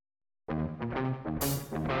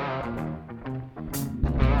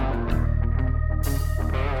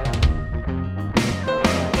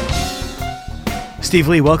Steve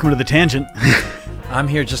Lee, welcome to The Tangent. I'm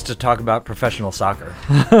here just to talk about professional soccer.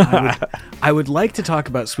 I would like to talk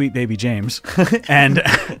about Sweet Baby James and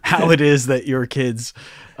how it is that your kids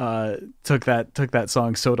took that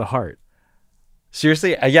song so to heart.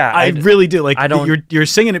 Seriously? Yeah. I really do. Like, I don't. You're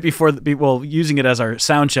singing it before, using it as our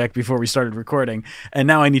sound check before we started recording, and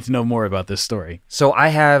now I need to know more about this story. So I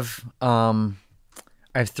have 3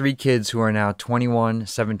 kids who are now 21,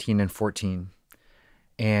 17, and 14.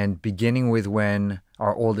 And beginning with when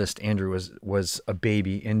our oldest, Andrew, was a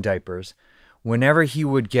baby in diapers, whenever he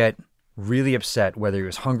would get really upset, whether he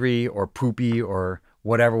was hungry or poopy or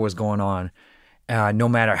whatever was going on, no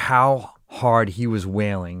matter how hard he was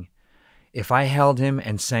wailing, if I held him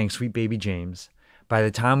and sang Sweet Baby James, by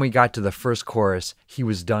the time we got to the first chorus, he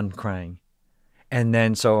was done crying. And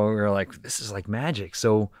then so we were like, this is like magic.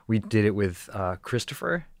 So we did it with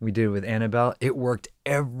Christopher. We did it with Annabelle. It worked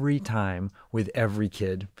every time with every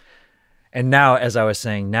kid. And now, as I was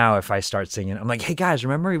saying, now if I start singing, I'm like, hey guys,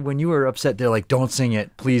 remember when you were upset? They're like, don't sing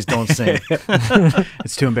it. Please don't sing.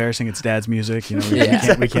 It's too embarrassing. It's Dad's music. You know,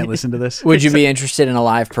 we can't listen to this. Would you be interested in a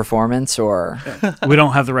live performance or? We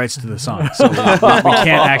don't have the rights to the song, so we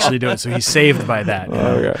can't actually do it. So he's saved by that. You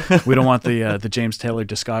know? Okay. We don't want the James Taylor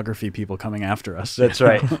discography people coming after us. That's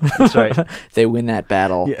right. That's right. They win that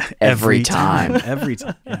battle every time. Every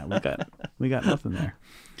time. Yeah, we got nothing there.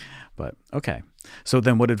 But okay. So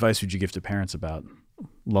then what advice would you give to parents about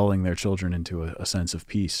lulling their children into a sense of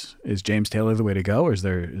peace? Is James Taylor the way to go, or is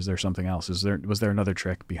there something else? Was there another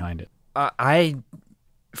trick behind it?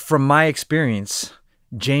 From my experience,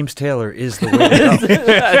 James Taylor is the way to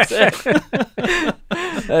go.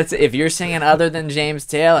 That's if you're singing other than James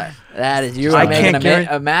Taylor, you're making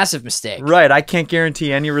a massive mistake. Right. I can't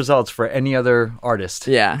guarantee any results for any other artist.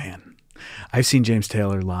 Yeah. Man. I've seen James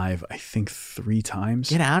Taylor live, I think 3 times.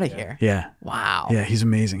 Get out of here. Yeah. Wow. Yeah, he's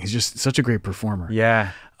amazing. He's just such a great performer.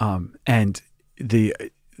 Yeah. And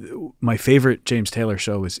my favorite James Taylor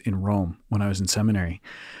show was in Rome when I was in seminary.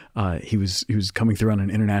 He was coming through on an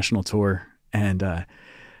international tour, and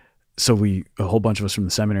so a whole bunch of us from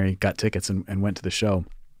the seminary got tickets and went to the show,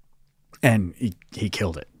 and he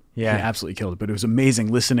killed it. Yeah. He absolutely killed it. But it was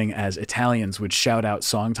amazing listening as Italians would shout out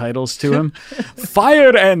song titles to him.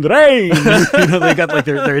 Fire and rain. They got like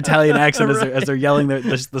their Italian accent as they're yelling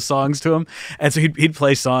the songs to him. And so he'd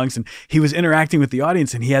play songs, and he was interacting with the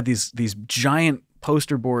audience, and he had these giant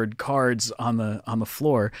poster board cards on the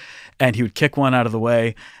floor, and he would kick one out of the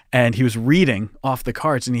way, and he was reading off the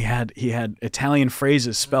cards, and he had Italian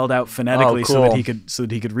phrases spelled out phonetically so that he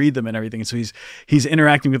could read them and everything. And so he's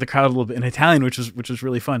interacting with the crowd a little bit in Italian, which was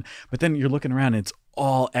really fun. But then you're looking around, and it's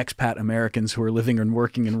all expat Americans who are living and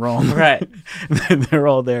working in Rome. Right. And they're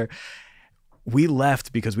all there. We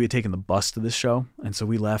left because we had taken the bus to this show, and so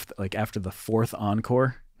we left like after the 4th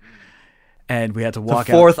encore. And we had to walk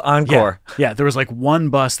out. The 4th encore. Yeah, there was like one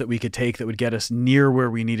bus that we could take that would get us near where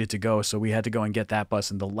we needed to go. So we had to go and get that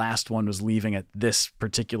bus. And the last one was leaving at this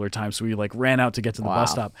particular time. So we like ran out to get to the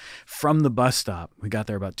bus stop. From the bus stop, we got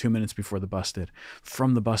there about 2 minutes before the bus did.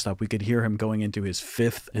 From the bus stop, we could hear him going into his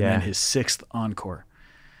 5th and then his 6th encore.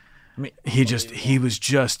 I mean,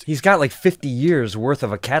 he's got like 50 years worth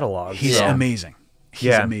of a catalog. He's amazing.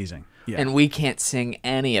 He's amazing. Yeah. And we can't sing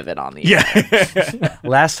any of it on the air.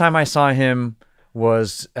 Last time I saw him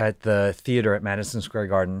was at the theater at Madison Square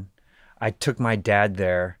Garden. I took my dad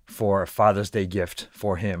there for a Father's Day gift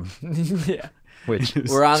for him. Yeah. Which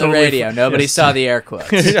we're on the radio. Nobody saw the air quotes.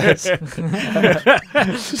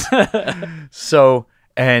 So,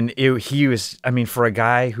 and he was, I mean, for a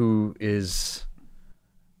guy who is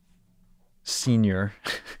senior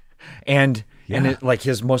and like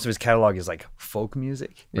most of his catalog is like folk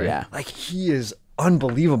music. Right? Yeah. Like he is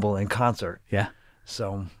unbelievable in concert. Yeah.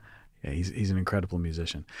 So yeah, he's an incredible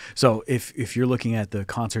musician. So if you're looking at the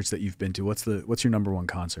concerts that you've been to, what's your number one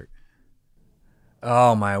concert?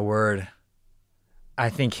 Oh my word. I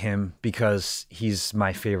think him, because he's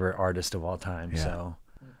my favorite artist of all time. Yeah. So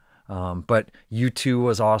but U2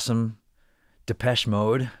 was awesome. Depeche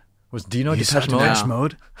Mode do you know Depeche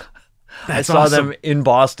Mode? I saw them in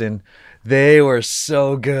Boston. They were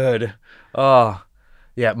so good. Oh,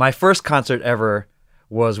 yeah. My first concert ever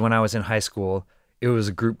was when I was in high school. It was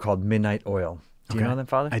a group called Midnight Oil. Do you know them,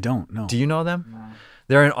 Father? I don't know. Do you know them? No.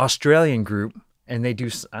 They're an Australian group, and they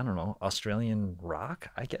do, I don't know, Australian rock,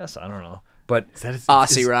 I guess. I don't know. But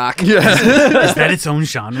Aussie rock. Yeah. Is that its own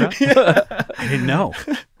genre? I didn't know.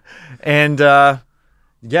 And their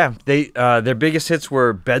biggest hits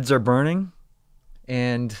were Beds Are Burning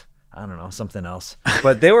and I don't know, something else.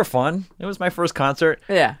 But they were fun. It was my first concert.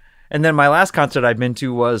 Yeah. And then my last concert I've been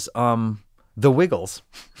to was The Wiggles.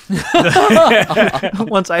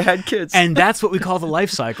 Once I had kids. And that's what we call the life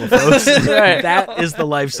cycle, folks. Right. That is the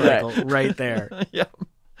life cycle right there. Yeah.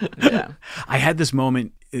 Yeah. I had this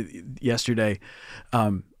moment yesterday.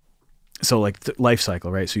 So like life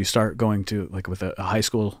cycle, right? So you start going to like with a high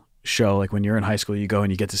school show, like when you're in high school, you go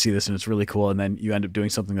and you get to see this and it's really cool. And then you end up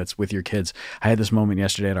doing something that's with your kids. I had this moment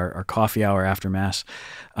yesterday at our coffee hour after mass.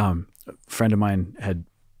 A friend of mine had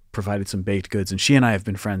provided some baked goods and she and I have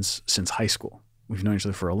been friends since high school. We've known each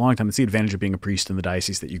other for a long time. It's the advantage of being a priest in the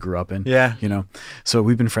diocese that you grew up in. Yeah. You know, so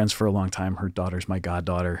we've been friends for a long time. Her daughter's my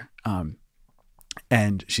goddaughter.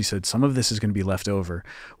 And she said, some of this is going to be left over.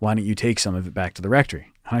 Why don't you take some of it back to the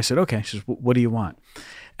rectory? And I said, okay. She says, what do you want?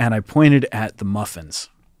 And I pointed at the muffins,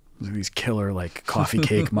 these killer like coffee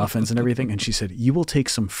cake muffins and everything. And she said, you will take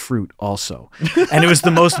some fruit also. And it was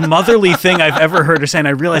the most motherly thing I've ever heard her say. And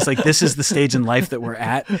I realized like this is the stage in life that we're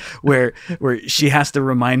at where she has to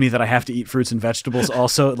remind me that I have to eat fruits and vegetables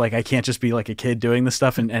also. Like I can't just be like a kid doing this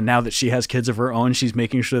stuff. And now that she has kids of her own, she's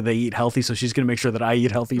making sure they eat healthy. So she's going to make sure that I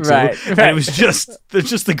eat healthy too. Right. And it was just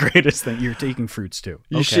the greatest thing. You're taking fruits too.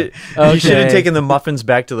 You Okay. should have taken the muffins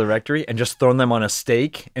back to the rectory and just thrown them on a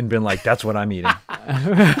steak and been like, that's what I'm eating.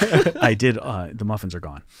 I did. The muffins are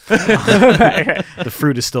gone. The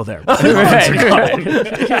fruit is still there. But the muffins are gone.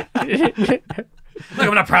 Like,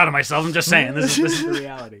 I'm not proud of myself. I'm just saying this is the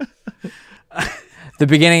reality. The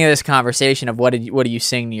beginning of this conversation of what do you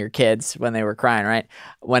sing to your kids when they were crying, right?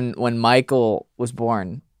 When Michael was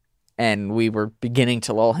born and we were beginning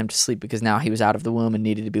to lull him to sleep because now he was out of the womb and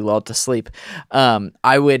needed to be lulled to sleep,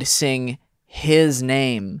 I would sing his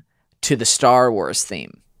name to the Star Wars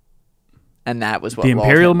theme. And that was what The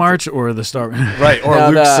Imperial March or the Star Right,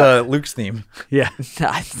 or No, Luke's theme. Yeah.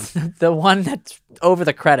 the one that's over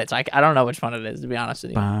the credits. I don't know which one it is, to be honest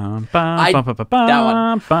with you. That one. But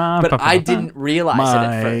I didn't realize it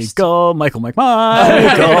at first. Michael.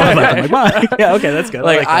 Yeah, okay, that's good.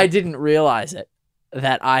 Like, I that. didn't realize it,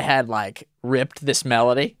 that I had like ripped this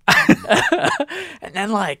melody. And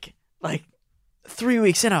then like 3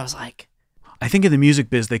 weeks in, I was like, I think in the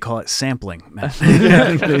music biz they call it sampling, Matt.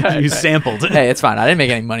 You sampled. hey, it's fine. I didn't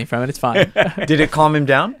make any money from it. It's fine. Did it calm him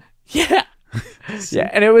down? Yeah. Yeah,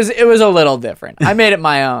 and it was a little different. I made it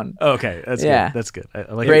my own. Okay, that's Yeah. good. That's good. I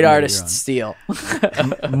like Great it when artist you're on.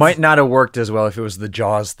 steal. Might not have worked as well if it was the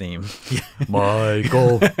Jaws theme.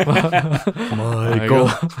 Michael. Michael.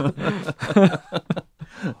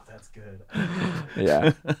 That's good.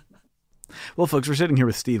 Yeah. Well, folks, we're sitting here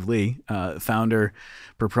with Steve Lee, founder,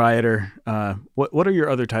 proprietor. What are your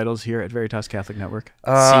other titles here at Veritas Catholic Network?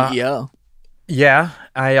 CEO. Yeah,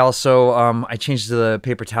 I also I changed the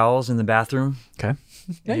paper towels in the bathroom. Okay.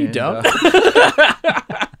 No, you And, don't.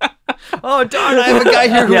 Oh darn! I have a guy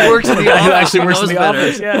here who works in the office. Who actually who works in knows the better.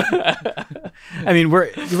 office. Yeah. I mean,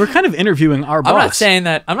 we're kind of interviewing our boss. I'm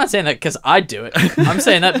not saying that because I do it. I'm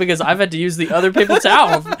saying that because I've had to use the other paper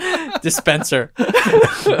towel dispenser.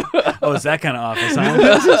 Oh, it's that kind of office,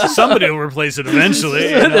 huh? Somebody will replace it eventually.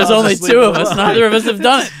 You know, There's I'll only just leave two it of us. alone. Neither of us have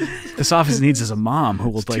done it. This office needs is a mom who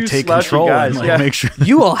will like two take slouchy control guys, and like yeah. make sure.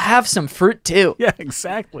 You will have some fruit too. Yeah,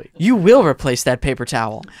 exactly. You will replace that paper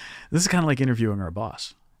towel. This is kind of like interviewing our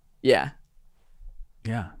boss. Yeah.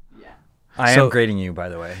 Yeah. I So- am grading you, by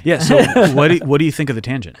the way. Yeah. So what do you think of the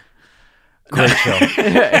Tangent? Great show.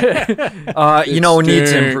 Needs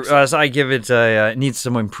stinks. I give it needs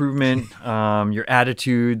some improvement. Your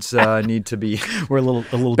attitudes need to be We're a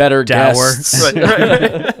little Better dour. guests.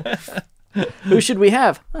 Who should we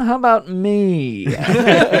have? How about me?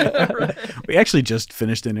 We actually just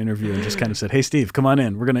finished an interview and just kind of said, "Hey, Steve, come on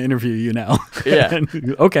in. We're going to interview you now." Yeah.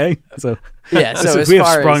 And, okay. So Yeah. So as we have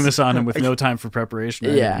far sprung as, this on him with no time for preparation.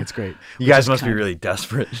 Or Yeah. anything. It's great. You guys must be really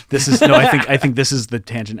desperate. This is no. I think this is the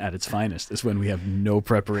Tangent at its finest. Is when we have no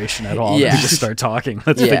preparation at all. Yeah. We just start talking.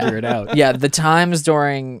 Let's figure it out. Yeah, the times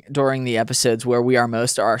during the episodes where we are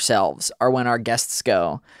most ourselves are when our guests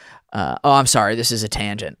go, "Oh, I'm sorry, this is a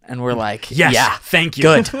tangent," and we're like, Yes. yeah, Thank you.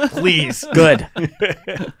 Good. Please. good,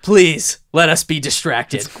 please let us be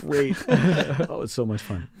distracted." Great. Oh, it's so much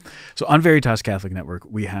fun. So on Veritas Catholic Network,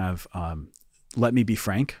 we have Let Me Be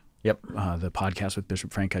Frank. Yep. The podcast with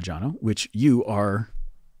Bishop Frank Caggiano, which you are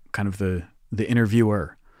kind of the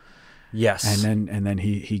interviewer. Yes. And then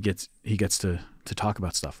he gets to talk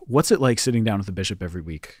about stuff. What's it like sitting down with the bishop every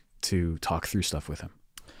week to talk through stuff with him?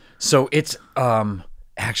 So it's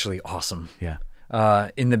actually awesome. Yeah.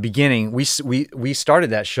 In the beginning, we started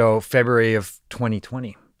that show February of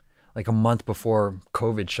 2020, like a month before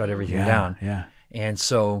COVID shut everything down. Yeah. And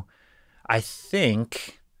so I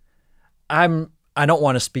think I'm I don't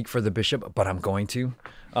want to speak for the bishop, but I'm going to.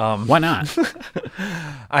 Why not?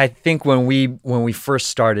 I think when we first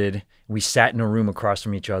started, we sat in a room across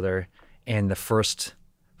from each other, and the first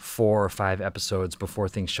 4 or 5 episodes before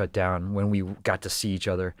things shut down, when we got to see each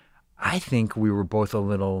other, I think we were both a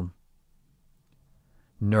little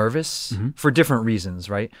nervous for different reasons,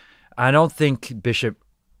 right? I don't think Bishop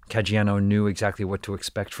Caggiano knew exactly what to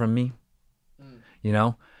expect from me, you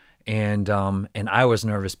know? And I was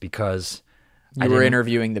nervous because You were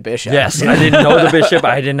interviewing the bishop. Yes, I didn't know the bishop.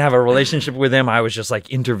 I didn't have a relationship with him. I was just like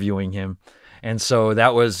interviewing him. And so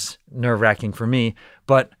that was nerve-wracking for me.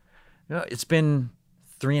 But it's been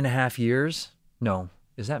 3.5 years. No,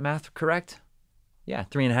 is that math correct? Yeah,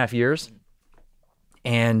 3.5 years.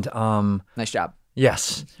 And Nice job.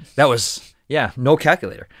 yes, that was, no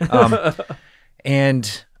calculator.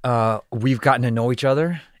 And we've gotten to know each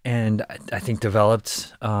other, and I think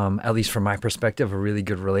developed, at least from my perspective, a really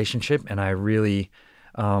good relationship. And I really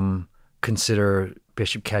consider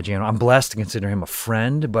Bishop Caggiano, I'm blessed to consider him a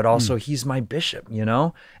friend, but also he's my bishop, you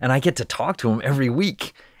know? And I get to talk to him every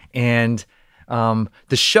week. And the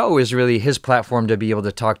show is really his platform to be able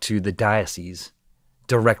to talk to the diocese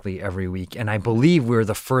directly every week. And I believe we're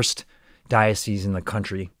the first diocese in the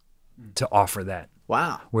country to offer that.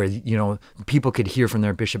 Wow. Where, people could hear from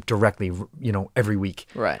their bishop directly, every week.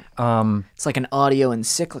 Right. It's like an audio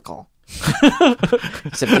encyclical.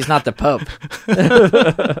 Except he's not the Pope.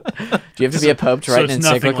 Do you have to be a Pope to write an encyclical?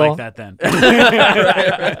 So it's nothing like that then.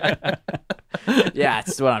 Yeah,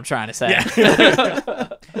 that's what I'm trying to say.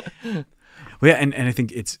 Well, yeah, and I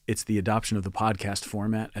think it's the adoption of the podcast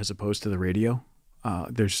format as opposed to the radio. I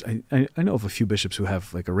know of a few bishops who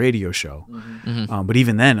have like a radio show, but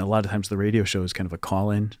even then, a lot of times the radio show is kind of a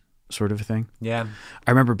call-in sort of a thing. Yeah.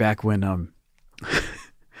 I remember back when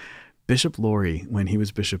Bishop Laurie, when he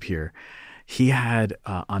was bishop here, he had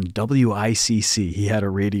on WICC, he had a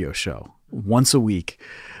radio show once a week,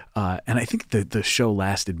 and I think the show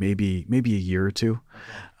lasted maybe a year or two,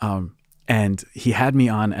 and he had me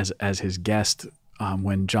on as his guest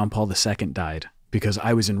when John Paul II died, because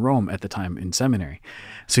I was in Rome at the time in seminary.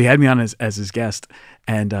 So he had me on as his guest,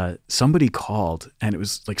 and somebody called, and it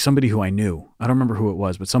was like somebody who I knew. I don't remember who it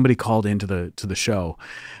was, but somebody called into the show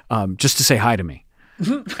just to say hi to me.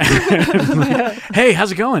 Like, hey,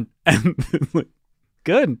 how's it going? And like,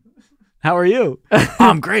 good. How are you?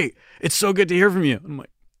 I'm great. It's so good to hear from you. I'm like,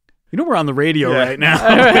 we're on the radio right now.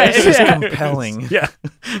 It's just compelling. Yeah.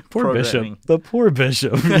 Poor bishop. The poor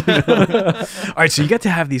bishop. All right. So you get to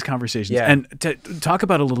have these conversations and to talk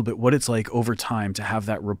about a little bit what it's like over time to have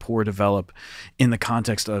that rapport develop in the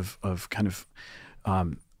context of kind of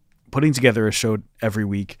putting together a show every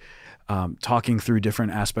week, talking through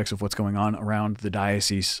different aspects of what's going on around the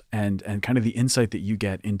diocese and kind of the insight that you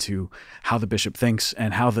get into how the bishop thinks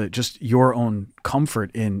and how just your own comfort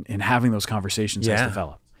in having those conversations has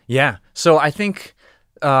developed. Yeah. So I think,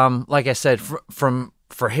 like I said,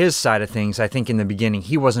 for his side of things, I think in the beginning,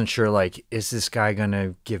 he wasn't sure, like, is this guy going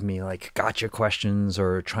to give me like gotcha questions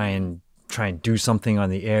or try and do something on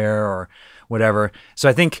the air or whatever. So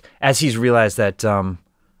I think as he's realized that I'm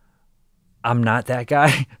not that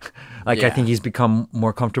guy, I think he's become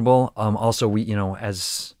more comfortable. Also, we,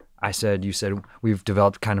 as I said, you said, we've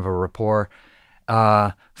developed kind of a rapport.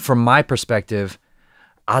 From my perspective,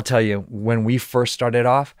 I'll tell you, when we first started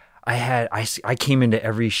off, I came into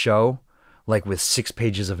every show like with 6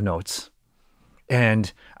 pages of notes,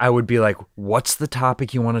 and I would be like, what's the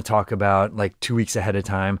topic you want to talk about? Like 2 weeks ahead of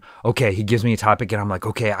time. Okay. He gives me a topic and I'm like,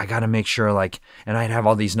 okay, I got to make sure and I'd have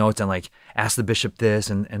all these notes and like ask the bishop this.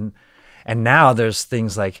 And now there's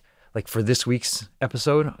things like for this week's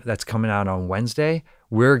episode that's coming out on Wednesday,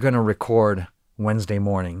 we're going to record Wednesday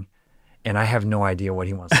morning, and I have no idea what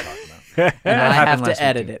he wants to talk about. And I have to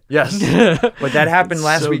edit it. Yes. But that happened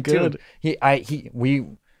last week good.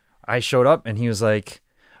 too. I showed up and he was like,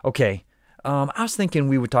 okay, I was thinking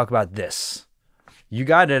we would talk about this. You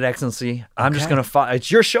got it, Excellency. I'm just going to follow.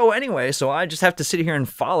 It's your show anyway, so I just have to sit here and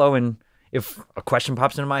follow. And if a question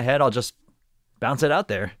pops into my head, I'll just bounce it out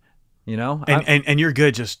there, And you're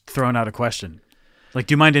good just throwing out a question. Like,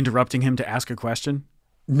 do you mind interrupting him to ask a question?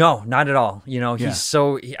 No, not at all. He's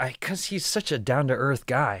because he's such a down-to-earth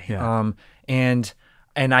guy. Yeah. And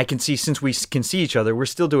I can see, since we can see each other, we're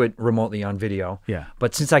still doing it remotely on video. Yeah.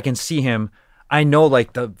 But since I can see him, I know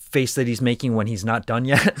like the face that he's making when he's not done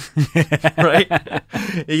yet, right?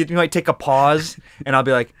 He might take a pause, and I'll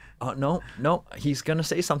be like, "Oh no, he's gonna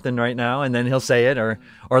say something right now," and then he'll say it, or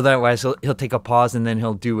otherwise he'll take a pause and then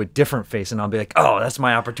he'll do a different face, and I'll be like, "Oh, that's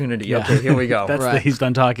my opportunity. Okay, here we go." That's the he's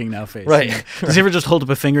done talking now face. Right. Yeah. Does he ever just hold up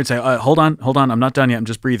a finger and say, hold on, I'm not done yet. I'm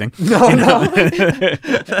just breathing. No,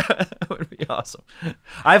 that would be awesome.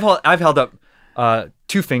 I've held up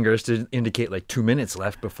 2 fingers to indicate like 2 minutes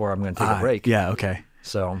left before I'm going to take a break. Yeah. Okay.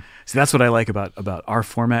 So that's what I like about our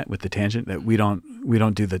format with the tangent, that we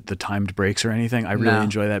don't do the timed breaks or anything. I really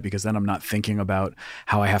enjoy that, because then I'm not thinking about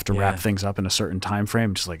how I have to wrap things up in a certain time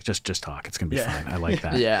frame. Just like just talk. It's gonna be fine. I like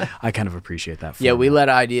that. Yeah. I kind of appreciate that. Yeah, we format.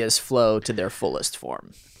 let ideas flow to their fullest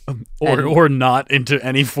form. or not into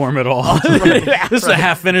any form at all. This is a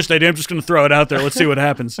half finished idea. I'm just gonna throw it out there. Let's see what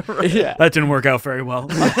happens. Yeah. That didn't work out very well.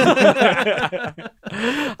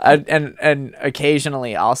 And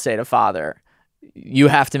occasionally I'll say to Father, you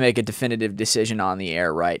have to make a definitive decision on the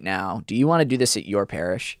air right now. Do you want to do this at your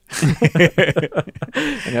parish?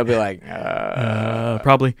 And he'll be like,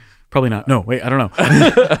 Probably not. No, wait, I don't know.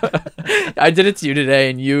 I did it to you today,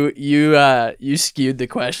 and you skewed the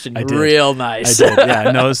question did. real nice. I did. Yeah,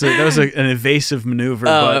 no, that was an evasive maneuver.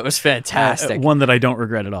 Oh, but it was fantastic. one that I don't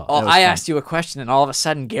regret at all. Oh, That was I fun. asked you a question, and all of a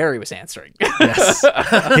sudden Gary was answering. Yes.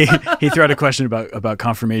 he threw out a question about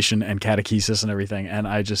confirmation and catechesis and everything, and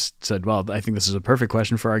I just said, well, I think this is a perfect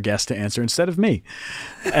question for our guest to answer instead of me.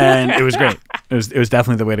 And it was great. It was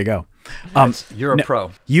definitely the way to go. you're a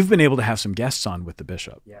pro. You've been able to have some guests on with the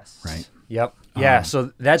bishop. Yes. Right. Yep. Yeah.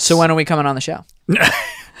 So that's. So when are we coming on the show?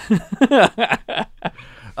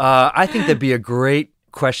 I think that'd be a great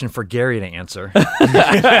question for Gary to answer.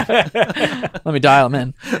 Let me dial him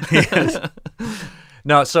in.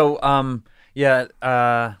 No. So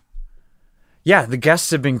the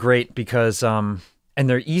guests have been great because and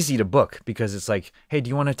they're easy to book, because it's like, hey, do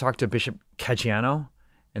you want to talk to Bishop Caggiano?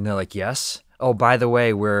 And they're like, yes. Oh, by the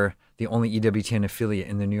way, we're the only EWTN affiliate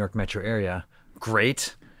in the New York metro area.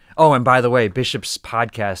 Great. Oh, and by the way, Bishop's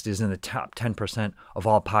podcast is in the top 10% of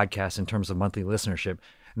all podcasts in terms of monthly listenership.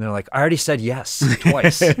 And they're like, I already said yes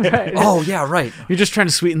twice. Oh, yeah, right. You're just trying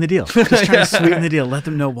to sweeten the deal. Just trying to sweeten the deal. Let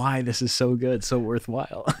them know why this is so good, so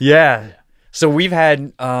worthwhile. Yeah. So we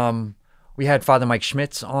had Father Mike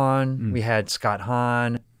Schmitz on. We had Scott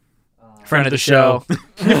Hahn. Friend of the show.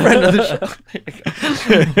 Friend of the show.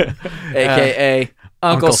 AKA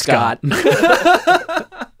Uncle Uncle Scott.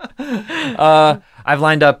 I've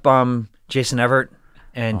lined up Jason Everett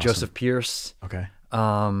and Joseph Pierce. Okay.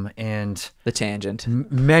 And The tangent.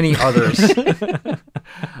 many others.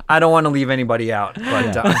 I don't want to leave anybody out,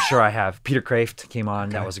 but I'm sure I have. Peter Kraft came on.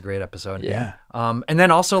 That was a great episode. Yeah. And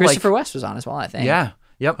then also Christopher West was on as well, I think. yeah.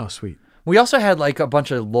 Yep. Oh, sweet. We also had like a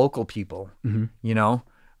bunch of local people, you know,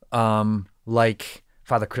 like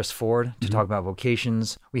Father Chris Ford to talk about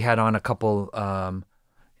vocations. We had on a couple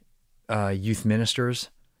youth ministers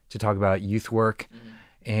to talk about youth work.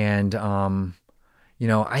 And, you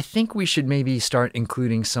know, I think we should maybe start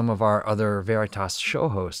including some of our other Veritas show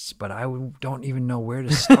hosts, but I don't even know where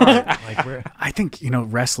to start. Like where? I think,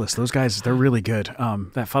 Restless, those guys, they're really good.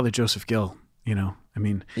 That Father Joseph Gill, I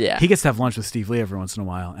mean, Yeah. he gets to have lunch with Steve Lee every once in a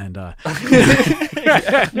while. And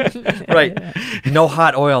Right. No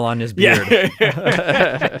hot oil on his beard.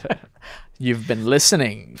 You've been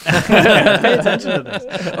listening. pay attention to this.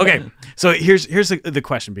 Okay, so here's the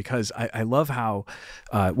question, because I love how,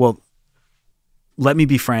 Let Me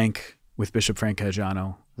Be Frank with Bishop Frank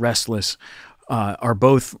Caggiano, Restless, are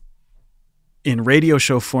both in radio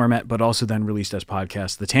show format, but also then released as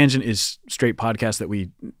podcasts. The Tangent is straight podcast that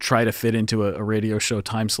we try to fit into a radio show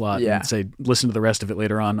time slot and say, listen to the rest of it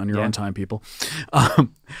later on your own time, people.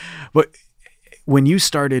 But when you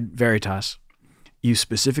started Veritas, you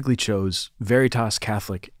specifically chose Veritas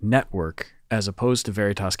Catholic Network as opposed to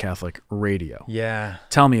Veritas Catholic Radio. Yeah.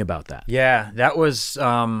 Tell me about that. Yeah. That was,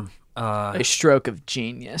 A stroke of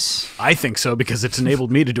genius. I think so, because it's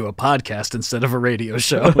enabled me to do a podcast instead of a radio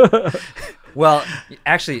show. well,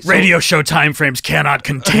 actually, Radio show timeframes cannot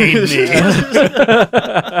contain me.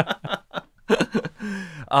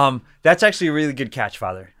 that's actually a really good catch,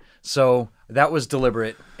 Father. So that was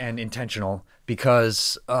deliberate and intentional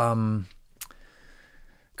because we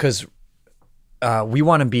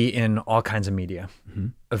want to be in all kinds of media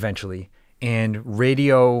eventually, and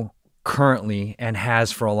radio currently, and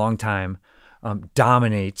has for a long time,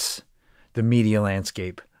 dominates the media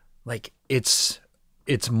landscape. Like it's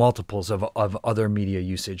multiples of other media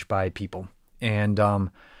usage by people, and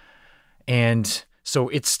so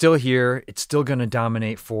it's still here. It's still going to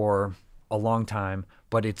dominate for a long time,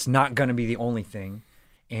 but it's not going to be the only thing.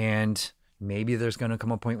 And maybe there's going to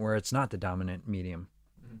come a point where it's not the dominant medium.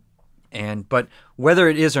 But whether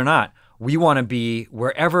it is or not, we want to be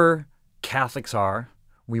wherever Catholics are.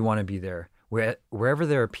 We want to be there. Wherever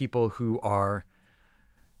there are people who are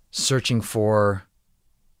searching for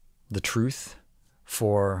the truth,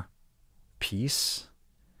 for peace,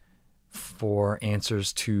 for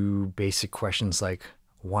answers to basic questions like,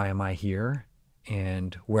 why am I here?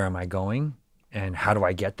 And where am I going? And how do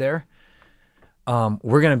I get there?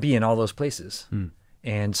 We're going to be in all those places.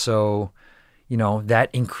 And so, that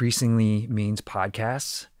increasingly means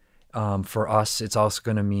podcasts. For us, it's also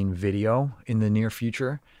going to mean video in the near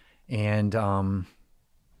future. And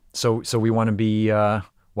so we want to be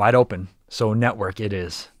wide open. So network it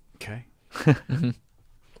is. Okay.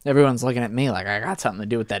 Everyone's looking at me like I got something to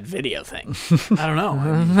do with that video thing. I don't know.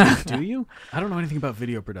 I mean, do you? I don't know anything about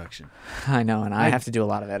video production. I know, and I have to do a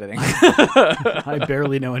lot of editing. I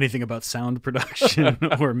barely know anything about sound production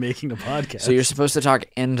or making the podcast. So you're supposed to talk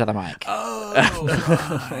into the mic. Oh,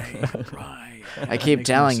 right. I keep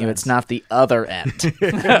telling you, it's not the other end.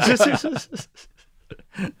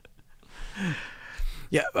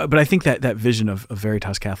 Yeah, but I think that vision of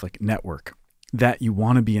Veritas Catholic Network, that you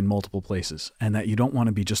want to be in multiple places and that you don't want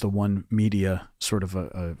to be just a one media sort of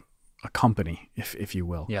a company, if you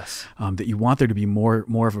will. Yes. That you want there to be more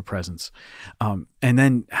of a presence. And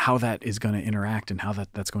then how that is going to interact and how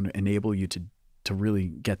that's going to enable you to really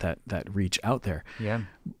get that reach out there. Yeah.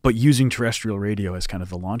 But using terrestrial radio as kind of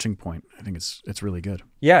the launching point, I think it's really good.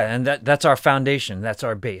 Yeah, and that's our foundation. That's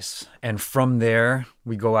our base. And from there,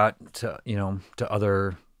 we go out to, to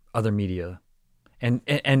other media.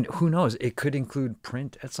 And who knows, it could include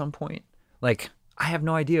print at some point. Like, I have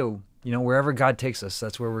no idea, wherever God takes us,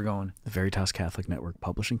 that's where we're going. The Veritas Catholic Network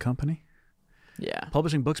Publishing Company. Yeah.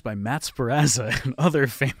 Publishing books by Matt Sperazza and other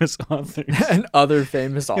famous authors. And other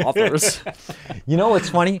famous authors. You know what's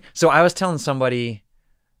funny? So I was telling somebody,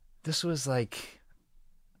 this was like,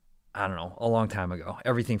 I don't know, a long time ago.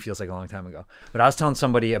 Everything feels like a long time ago. But I was telling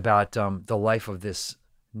somebody about the life of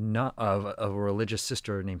of a religious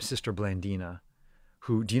sister named Sister Blandina.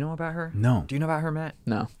 Who, do you know about her? No. Do you know about her, Matt?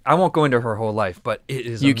 No. I won't go into her whole life, but it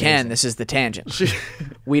is You amazing. can. This is the tangent.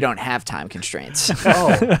 We don't have time constraints.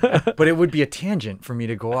 Oh, but it would be a tangent for me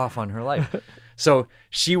to go off on her life. So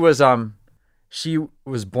she was born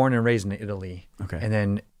and raised in Italy. Okay. And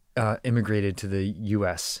then immigrated to the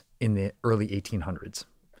U.S. in the early 1800s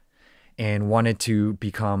and wanted to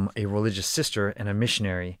become a religious sister and a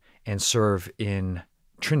missionary and serve in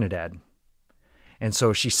Trinidad. And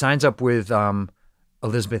so she signs up with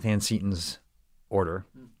Elizabeth Ann Seton's order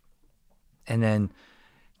and then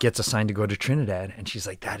gets assigned to go to Trinidad. And she's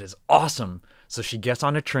like, that is awesome. So she gets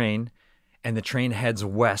on a train and the train heads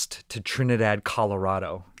west to Trinidad,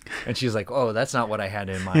 Colorado. And she's like, oh, that's not what I had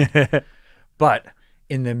in mind. But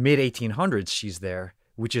in the mid 1800s, she's there,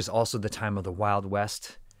 which is also the time of the Wild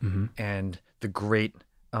West and the great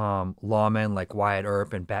lawmen like Wyatt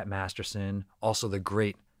Earp and Bat Masterson, also the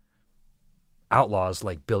great outlaws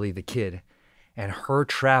like Billy the Kid. And her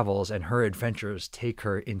travels and her adventures take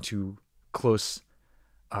her into close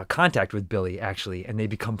contact with Billy, actually, and they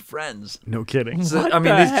become friends. No kidding. So,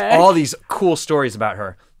 all these cool stories about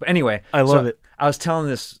her. But anyway, I love it. I was telling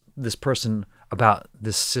this person about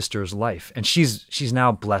this sister's life, and she's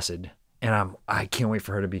now blessed, and I can't wait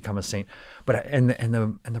for her to become a saint. But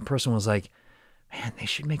the person was like, man, they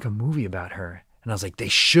should make a movie about her. And I was like, they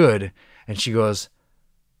should. And she goes,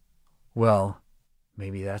 well,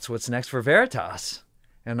 maybe that's what's next for Veritas.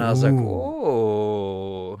 And I was like,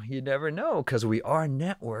 oh, you never know, because we are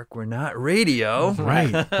network, we're not radio.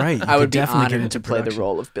 Right. I would be definitely get honored into to play the production.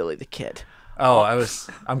 role of Billy the Kid. Oh,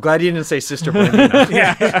 I'm glad you didn't say Sister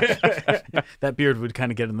Blandina. That beard would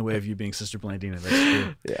kind of get in the way of you being Sister Blandina. That's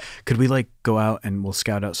true. Yeah. Could we go out and we'll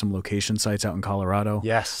scout out some location sites out in Colorado?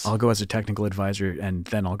 Yes. I'll go as a technical advisor and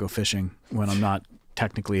then I'll go fishing when I'm not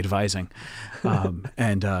technically advising. I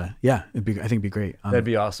think it'd be great. That'd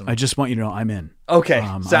be awesome. I just want you to know I'm in. Okay.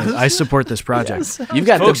 I support this project. You've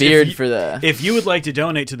got Folks, the beard for the... If you would like to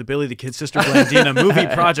donate to the Billy the Kid Sister Blandina movie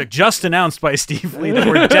project just announced by Steve Lee that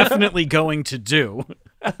we're definitely going to do.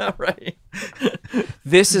 Right.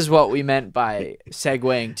 This is what we meant by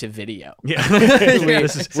segueing to video. Yeah.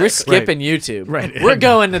 We're skipping YouTube. Right. We're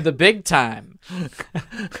going to the big time.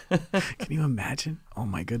 Can you imagine? Oh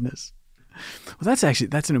my goodness. Well, that's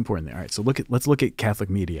an important thing. All right, so let's look at Catholic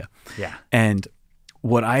media. Yeah. And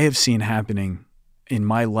what I have seen happening in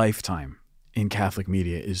my lifetime in Catholic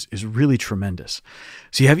media is really tremendous.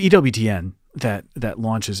 So you have EWTN that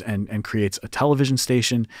launches and creates a television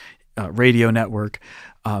station, radio network,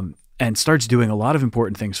 and starts doing a lot of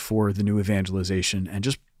important things for the new evangelization and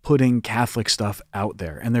just putting Catholic stuff out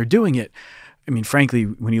there, and they're doing it. I mean, frankly,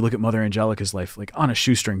 when you look at Mother Angelica's life, like on a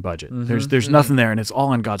shoestring budget, there's nothing there, and it's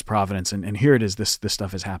all in God's providence. And here it is. This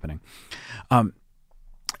stuff is happening. And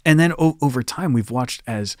then over time, we've watched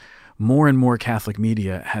as more and more Catholic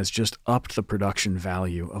media has just upped the production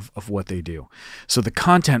value of what they do. So the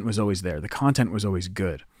content was always there. The content was always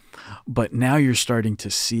good. But now you're starting to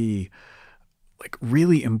see like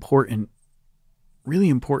really important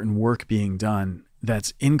work being done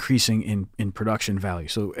that's increasing in production value.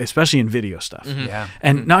 So especially in video stuff. Yeah.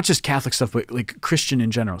 And not just Catholic stuff, but like Christian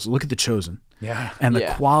in general. So look at The Chosen. Yeah. And the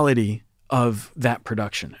quality of that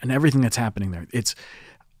production and everything that's happening there. It's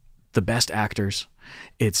the best actors.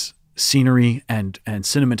 It's scenery and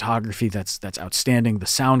cinematography that's outstanding. The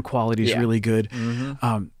sound quality is really good.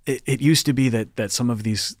 It used to be that some of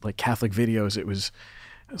these like Catholic videos, it was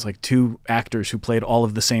like two actors who played all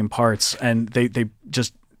of the same parts, and they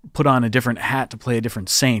just put on a different hat to play a different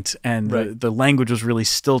saint, and the language was really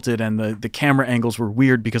stilted, and the camera angles were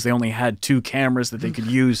weird because they only had two cameras that they could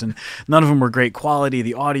use, and none of them were great quality.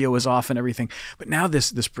 The audio was off and everything. But now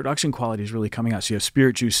this production quality is really coming out. So you have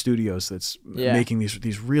Spirit Juice Studios that's making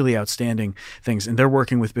these really outstanding things, and they're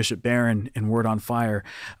working with Bishop Barron in Word on Fire.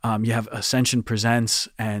 You have Ascension Presents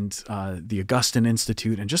and the Augustine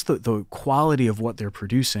Institute, and just the quality of what they're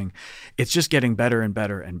producing, it's just getting better and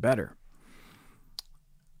better and better.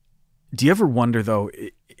 Do you ever wonder, though,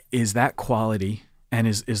 is that quality and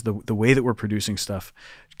is the way that we're producing stuff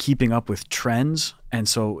keeping up with trends, and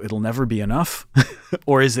so it'll never be enough?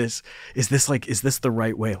 Or is this the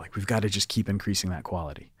right way? Like, we've got to just keep increasing that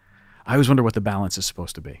quality. I always wonder what the balance is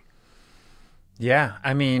supposed to be. Yeah,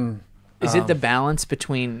 I mean, is it the balance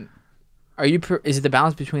between? Is it the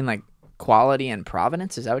balance between like quality and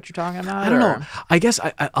providence? Is that what you're talking about? I don't know. I guess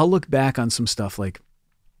I'll look back on some stuff like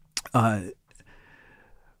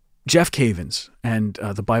Jeff Cavins and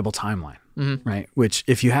the Bible Timeline, right? Which,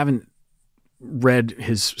 if you haven't read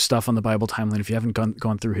his stuff on the Bible Timeline, if you haven't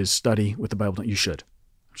gone through his study with the Bible, you should.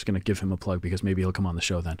 I'm just going to give him a plug because maybe he'll come on the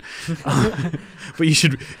show then. But you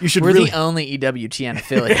should. We're really the only EWTN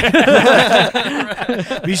affiliate.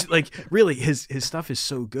 But you should, like, really, his stuff is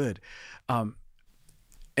so good.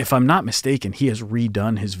 If I'm not mistaken, he has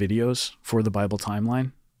redone his videos for the Bible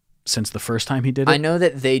Timeline since the first time he did it. I know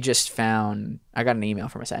that they just found, I got an email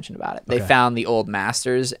from Ascension about it. They found the old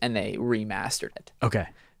masters and they remastered it. Okay.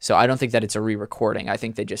 So I don't think that it's a re-recording. I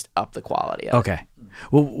think they just up the quality of it. Okay.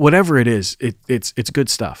 Well, whatever it is, it's good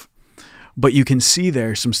stuff. But you can see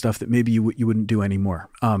there some stuff that maybe you wouldn't do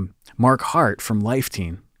anymore. Mark Hart from Life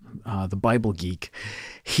Teen, the Bible geek,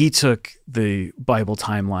 he took the Bible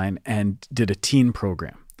Timeline and did a teen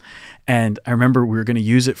program. And I remember we were going to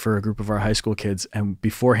use it for a group of our high school kids, and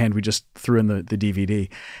beforehand we just threw in the DVD,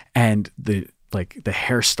 and the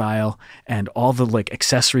hairstyle and all the like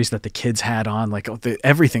accessories that the kids had on, like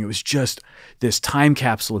everything. It was just this time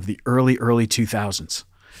capsule of the early 2000s.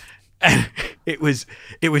 And it was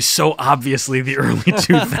so obviously the early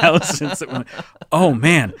 2000s. That went, oh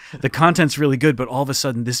man, the content's really good, but all of a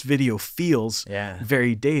sudden this video feels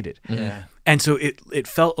very dated. Yeah. And so it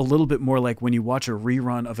felt a little bit more like when you watch a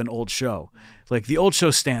rerun of an old show. Like, the old show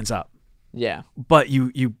stands up. Yeah. But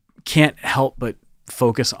you can't help but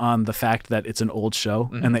focus on the fact that it's an old show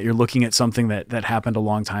and that you're looking at something that happened a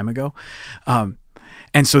long time ago.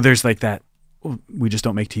 And so there's like that, we just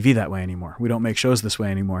don't make TV that way anymore. We don't make shows this way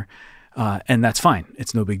anymore. And that's fine.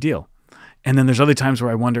 It's no big deal. And then there's other times where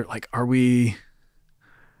I wonder, like, are we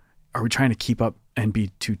trying to keep up and be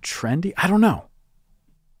too trendy? I don't know.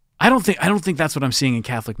 I don't think that's what I'm seeing in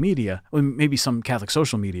Catholic media. Well, maybe some Catholic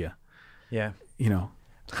social media. Yeah. You know.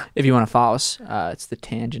 If you want to follow us, it's the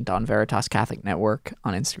Tangent on Veritas Catholic Network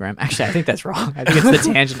on Instagram. Actually, I think that's wrong. I think it's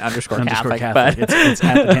the Tangent _Catholic. But it's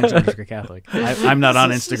at the Tangent _Catholic. I'm not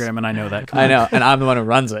on Instagram, and I know that. I know, and I'm the one who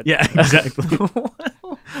runs it. Yeah, exactly.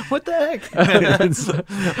 What the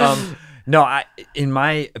heck? No, in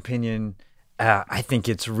my opinion, I think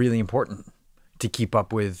it's really important to keep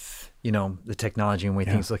up with, the technology and way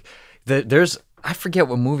things look. I forget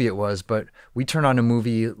what movie it was, but we turned on a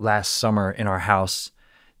movie last summer in our house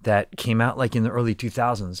that came out like in the early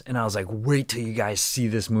 2000s. And I was like, wait till you guys see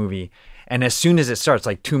this movie. And as soon as it starts,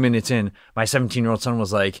 like 2 minutes in, my 17-year-old son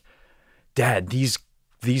was like, Dad, these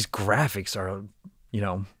graphics are,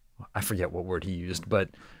 I forget what word he used, but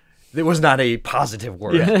it was not a positive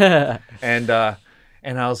word. Yeah. And I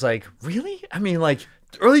was like, really? I mean, like,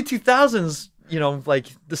 early 2000s, like,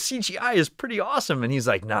 the CGI is pretty awesome. And he's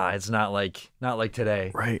like, nah, it's not like today.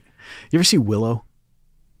 Right. You ever see Willow?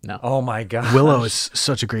 No. Oh my God. Willow is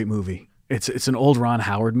such a great movie. It's an old Ron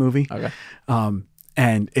Howard movie. Okay.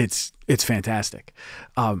 And it's fantastic.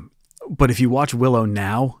 But if you watch Willow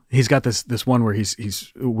now, he's got this one where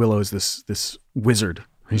Willow's this wizard.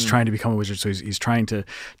 He's trying to become a wizard, so he's trying to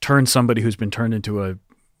turn somebody who's been turned into a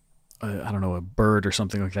bird or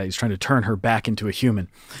something like that. He's trying to turn her back into a human.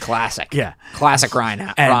 Classic. Yeah. Classic Ron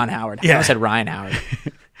Howard. Yeah. I said Ryan Howard.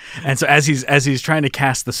 And so as he's trying to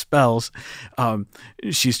cast the spells,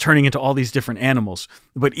 she's turning into all these different animals.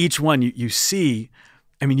 But each one you see,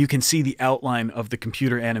 I mean, you can see the outline of the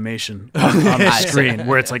computer animation on the screen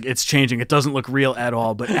where it's changing. It doesn't look real at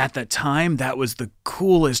all. But at that time, that was the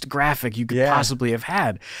coolest graphic you could possibly have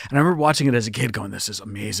had. And I remember watching it as a kid going, this is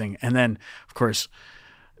amazing. And then, of course,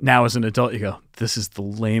 now as an adult, you go, this is the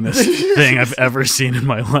lamest thing I've ever seen in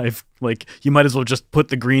my life. Like, you might as well just put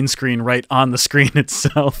the green screen right on the screen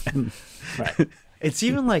itself. And right. It's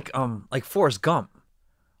even like Forrest Gump.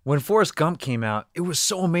 When Forrest Gump came out, it was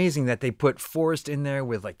so amazing that they put Forrest in there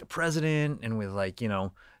with like the president and with like,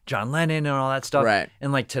 John Lennon and all that stuff. Right.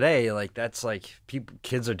 And like today, like that's like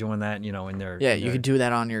kids are doing that, in their You could do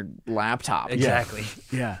that on your laptop. Exactly.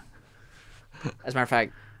 Yeah. As a matter of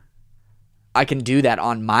fact, I can do that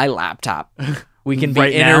on my laptop. We can be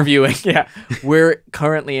Right now? interviewing. Yeah. We're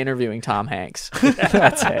currently interviewing Tom Hanks.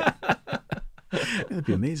 That's it. That'd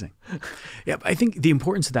be amazing. Yeah, but I think the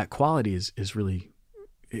importance of that quality is really,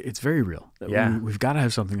 it's very real. Yeah. We've got to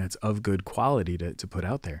have something that's of good quality to put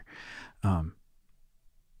out there. Yeah,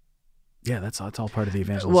 that's all part of the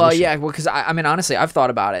evangelization. Well, yeah, because I mean, honestly, I've thought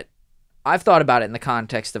about it. I've thought about it in the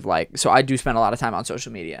context of like, so I do spend a lot of time on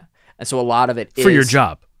social media. And so a lot of it is. For your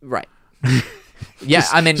job. Right. Yeah,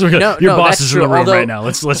 I mean, your no, boss that's is true. in the room Although, right now.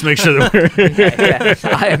 Let's make sure that we're. yeah,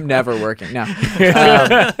 I am never working. No.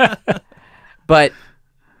 But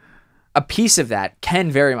a piece of that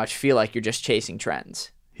can very much feel like you're just chasing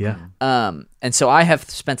trends. Yeah. And so I have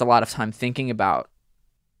spent a lot of time thinking about,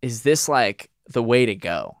 is this like the way to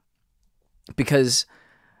go? Because,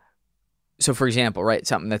 so for example, right,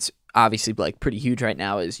 something that's obviously like pretty huge right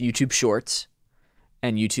now is YouTube Shorts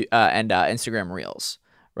and Instagram Reels,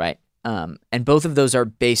 right? And both of those are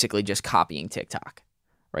basically just copying TikTok,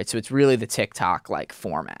 right? So it's really the TikTok like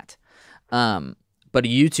format. But a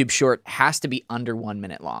YouTube Short has to be under 1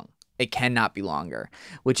 minute long. It cannot be longer,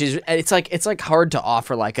 which is it's like hard to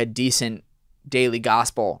offer like a decent daily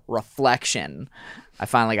gospel reflection. I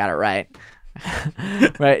finally got it right.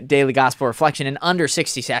 Right, daily gospel reflection in under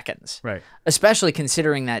 60 seconds. Right. Especially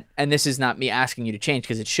considering that, and this is not me asking you to change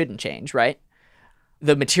because it shouldn't change, right?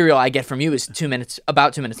 The material I get from you is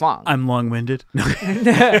about 2 minutes long. I'm long-winded.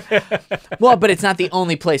 Well, but it's not the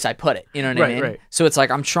only place I put it. You know what I mean? Right. So it's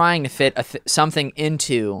like I'm trying to fit something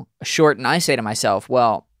into a short, and I say to myself,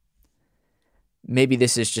 well, maybe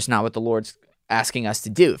this is just not what the Lord's asking us to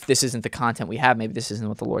do. If this isn't the content we have, maybe this isn't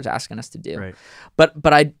what the Lord's asking us to do. Right. But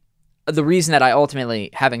the reason that I ultimately,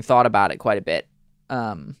 having thought about it quite a bit,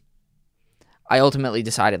 I ultimately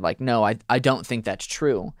decided like, no, I don't think that's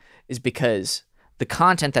true, is because the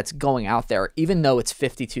content that's going out there, even though it's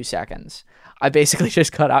 52 seconds, I basically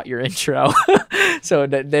just cut out your intro. So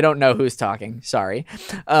they don't know who's talking. Sorry.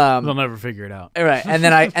 They'll never figure it out. Right. And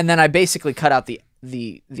then I basically cut out the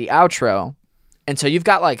outro. And so you've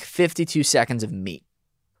got like 52 seconds of meat,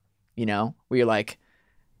 where you're like,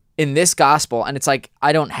 in this gospel, and it's like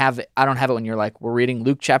I don't have it when you're like, we're reading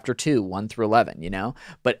Luke chapter 2, 1 through 11,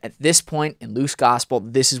 But at this point in Luke's gospel,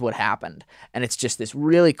 this is what happened. And it's just this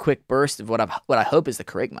really quick burst of what I hope is the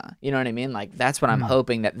kerygma. You know what I mean? Like that's what I'm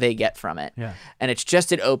hoping that they get from it. Yeah. And it's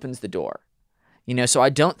just, it opens the door. So I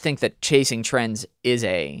don't think that chasing trends is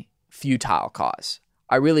a futile cause.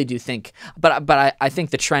 I really do think, but I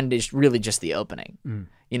think the trend is really just the opening.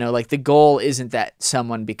 Like the goal isn't that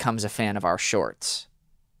someone becomes a fan of our shorts.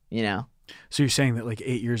 So you're saying that like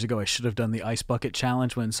 8 years ago, I should have done the ice bucket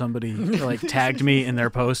challenge when somebody like tagged me in their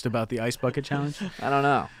post about the ice bucket challenge? I don't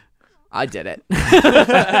know. I did it.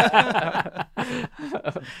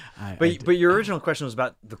 But your original question was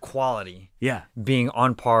about the quality. Yeah. Being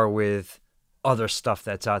on par with other stuff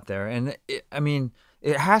that's out there. And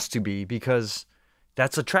it has to be, because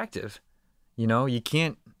that's attractive. You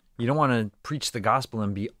don't want to preach the gospel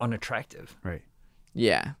and be unattractive. Right.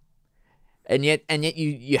 Yeah. And yet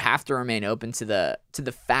you have to remain open to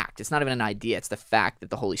the fact. It's not even an idea. It's the fact that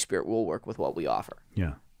the Holy Spirit will work with what we offer.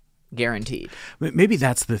 Yeah. Guaranteed. Maybe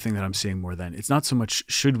that's the thing that I'm seeing more than. It's not so much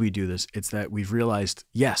should we do this, it's that we've realized,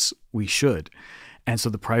 yes, we should. And so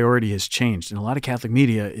the priority has changed. In a lot of Catholic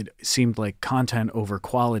media, it seemed like content over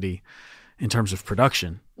quality in terms of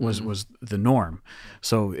production was the norm.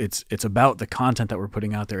 So it's about the content that we're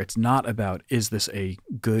putting out there. It's not about, is this a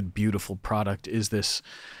good, beautiful product? Is this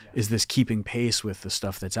keeping pace with the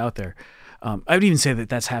stuff that's out there? I would even say that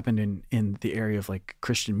that's happened in the area of like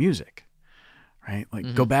Christian music, right?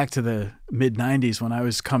 Like go back to the mid 90s when I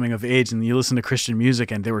was coming of age and you listen to Christian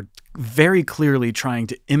music and they were very clearly trying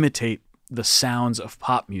to imitate the sounds of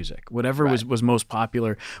pop music, whatever was most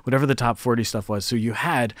popular, whatever the top 40 stuff was. So you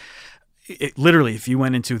had literally, if you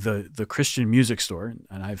went into the Christian music store,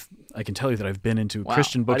 and I can tell you that I've been into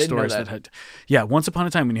Christian bookstores that had, once upon a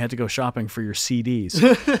time when you had to go shopping for your CDs.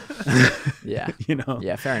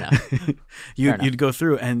 Yeah, fair enough. You'd go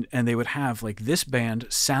through and they would have like this band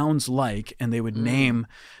sounds like, and they would name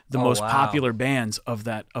the most popular bands of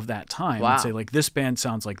that time and say like this band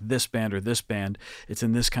sounds like this band or this band. It's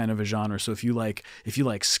in this kind of a genre. So if you like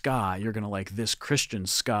ska, you're gonna like this Christian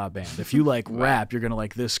ska band. If you like rap, you're gonna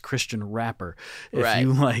like this Christian rapper. If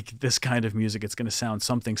you like this kind of music, it's gonna sound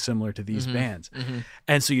something similar to these bands.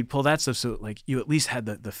 And so you'd pull that stuff so like you at least had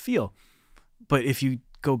the feel. But if you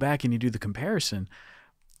go back and you do the comparison,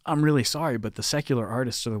 I'm really sorry, but the secular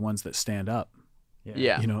artists are the ones that stand up.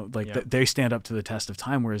 Yeah. You know, like they stand up to the test of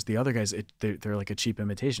time, whereas the other guys, they're like a cheap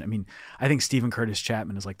imitation. I mean, I think Stephen Curtis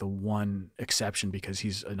Chapman is like the one exception because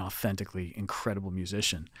he's an authentically incredible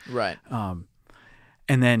musician. Right. And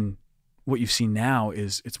then what you've seen now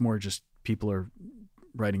is it's more just people are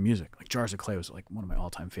writing music. Like Jars of Clay was like one of my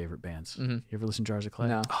all-time favorite bands. You ever listen to Jars of Clay?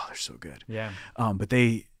 No. Oh, they're so good. Yeah. But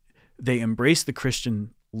they embrace the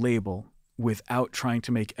Christian label without trying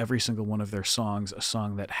to make every single one of their songs a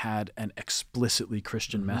song that had an explicitly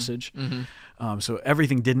Christian message. So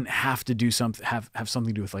everything didn't have to do something have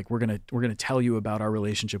something to do with like we're gonna tell you about our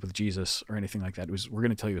relationship with Jesus or anything like that. It was we're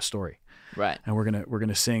gonna tell you a story, right? And we're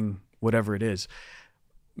gonna sing whatever it is.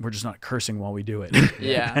 We're just not cursing while we do it.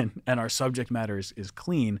 Yeah. and our subject matter is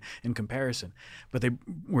clean in comparison. But they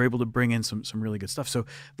were able to bring in some really good stuff. So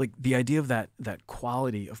like the idea of that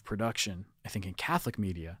quality of production, I think in Catholic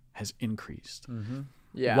media has increased.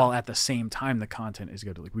 Yeah. While at the same time the content is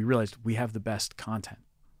good. Like we realized we have the best content.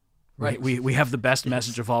 Right. We have the best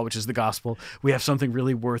message of all, which is the gospel. We have something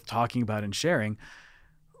really worth talking about and sharing.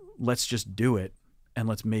 Let's just do it and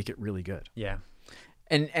let's make it really good. Yeah.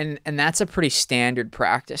 And that's a pretty standard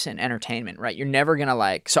practice in entertainment, right? You're never gonna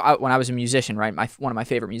when I was a musician, right? One of my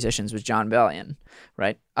favorite musicians was John Bellion,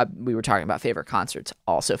 right? We were talking about favorite concerts,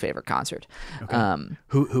 also favorite concert. Okay.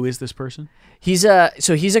 Who is this person? He's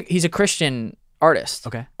a Christian artist.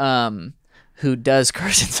 Okay. Who does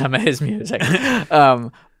curse in some of his music.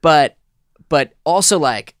 But also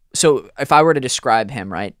like, so if I were to describe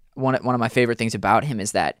him, right? One of my favorite things about him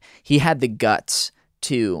is that he had the guts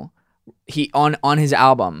to. On his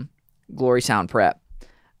album Glory Sound Prep,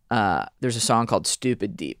 there's a song called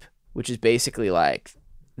Stupid Deep, which is basically like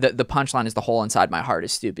the punchline is the hole inside my heart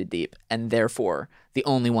is stupid deep, and therefore the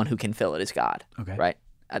only one who can fill it is God. Okay, right?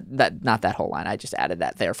 Not that whole line. I just added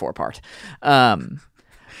that therefore part.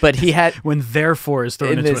 But he had when therefore is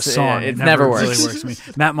thrown into a song, it never works. Really works for me.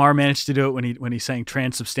 Matt Maher managed to do it when he sang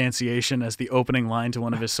transubstantiation as the opening line to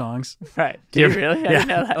one of his songs. Right? Did he really? I didn't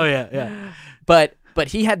know that. Oh yeah. But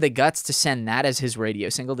he had the guts to send that as his radio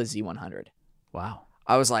single to Z100. Wow.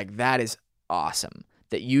 I was like, that is awesome.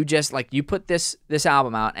 That you just like you put this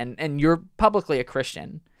album out and you're publicly a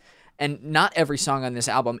Christian. And not every song on this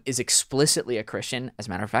album is explicitly a Christian. As a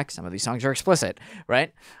matter of fact, some of these songs are explicit,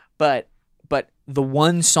 right? But the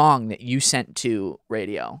one song that you sent to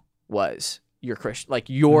radio was your Christian, like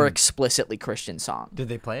your explicitly Christian song. Did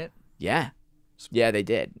they play it? Yeah. Yeah, they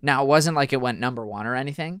did. Now, it wasn't like it went number one or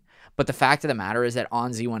anything, but the fact of the matter is that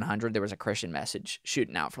on Z100, there was a Christian message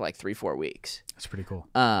shooting out for like 3-4 weeks. That's pretty cool.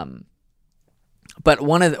 But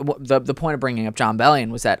one of the point of bringing up John Bellion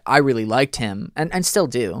was that I really liked him, and still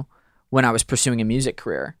do, when I was pursuing a music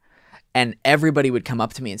career. And everybody would come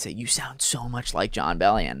up to me and say, "You sound so much like John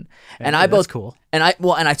Bellion," and that's cool. And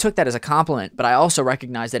I took that as a compliment, but I also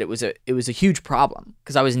recognized that it was a huge problem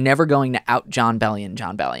because I was never going to out John Bellion.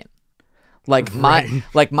 Like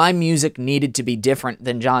my music needed to be different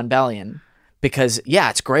than John Bellion because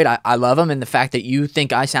it's great. I love him, and the fact that you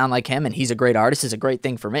think I sound like him and he's a great artist is a great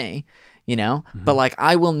thing for me, you know. But like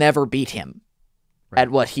I will never beat him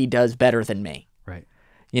at what he does better than me, right?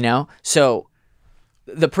 You know, so.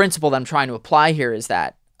 The principle that I'm trying to apply here is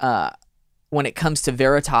that when it comes to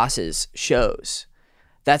Veritas's shows,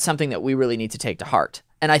 that's something that we really need to take to heart.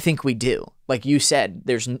 And I think we do. Like you said,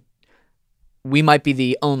 we might be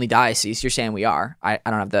the only diocese. You're saying we are. I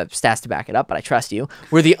don't have the stats to back it up, but I trust you.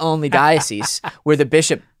 We're the only diocese where the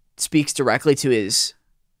bishop speaks directly to his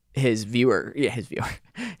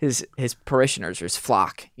parishioners or his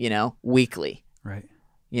flock, you know, weekly. Right.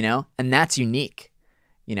 You know, and that's unique,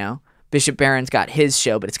 you know. Bishop Barron's got his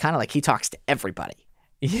show, but it's kind of like he talks to everybody,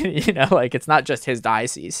 you know, like it's not just his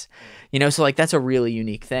diocese, you know, so like that's a really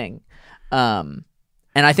unique thing.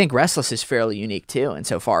 And I think Restless is fairly unique too,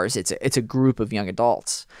 insofar as it's a group of young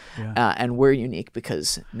adults, and we're unique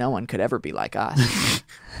because no one could ever be like us.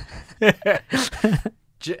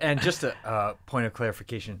 And just a point of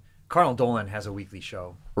clarification, Cardinal Dolan has a weekly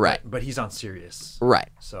show, Right. But he's on Sirius, Right.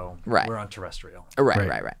 so Right. we're on terrestrial.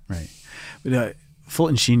 Right. But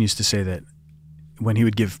Fulton Sheen used to say that when he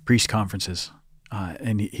would give priest conferences,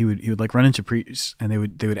 and he would like run into priests, and they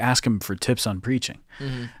would ask him for tips on preaching,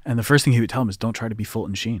 and the first thing he would tell him is, don't try to be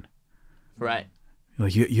Fulton Sheen. Right.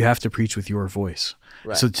 Like you have to preach with your voice.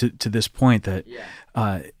 Right. So to this point that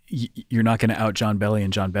you're not going to out John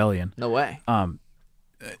Bellion. No way.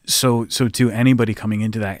 So to anybody coming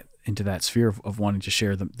into that sphere of wanting to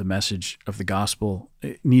share the message of the gospel,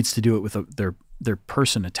 it needs to do it with their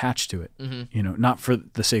person attached to it. Not for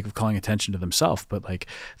the sake of calling attention to themselves, but like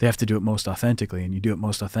they have to do it most authentically, and you do it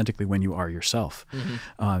most authentically when you are yourself.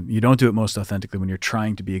 You don't do it most authentically when you're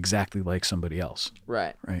trying to be exactly like somebody else.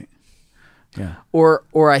 Right. Right. Yeah.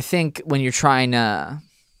 Or I think when you're trying to,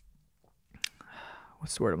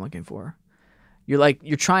 what's the word I'm looking for?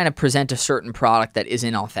 You're trying to present a certain product that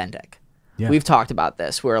isn't authentic. Yeah. We've talked about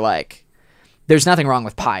this where like there's nothing wrong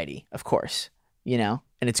with piety, of course,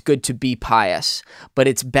 and it's good to be pious, but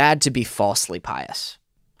it's bad to be falsely pious.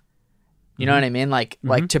 You know what I mean? Like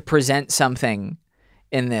to present something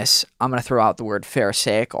in this, I'm going to throw out the word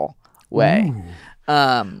pharisaical way.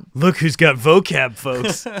 Look who's got vocab,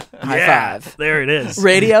 folks. High five. There it is.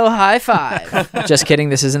 Radio high five. Just kidding.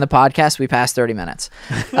 This isn't the podcast. We passed 30 minutes.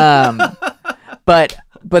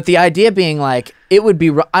 But the idea being like, it would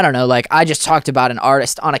be, I don't know, like I just talked about an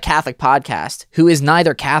artist on a Catholic podcast who is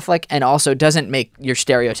neither Catholic and also doesn't make your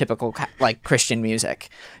stereotypical like Christian music.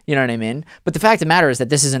 You know what I mean? But the fact of the matter is that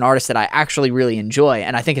this is an artist that I actually really enjoy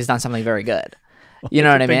and I think has done something very good. You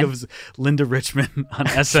know what I mean? Think of Linda Richman on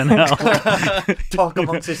SNL. Talk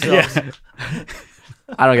amongst yourselves.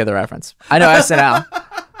 I don't get the reference. I know SNL.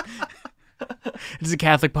 It is a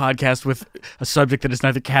Catholic podcast with a subject that is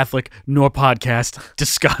neither Catholic nor podcast.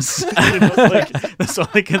 Discuss. That's all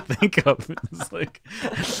I can think of. It's like,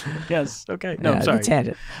 yes, okay. No, I'm sorry.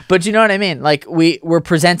 Tangent. But you know what I mean? Like we're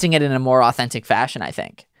presenting it in a more authentic fashion, I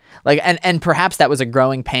think. Like and perhaps that was a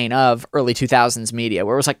growing pain of early 2000s media,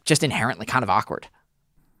 where it was like just inherently kind of awkward.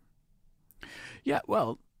 Yeah,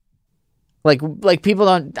 well, like people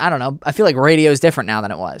don't. I don't know. I feel like radio is different now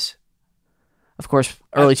than it was. Of course,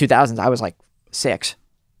 early 2000s, I was like 6.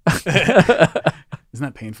 Isn't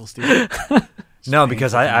that painful, Steve? No,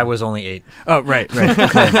 because I was only 8. Oh, right.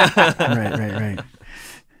 Right.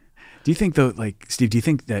 Do you think though, like Steve? Do you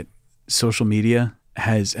think that social media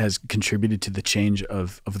has contributed to the change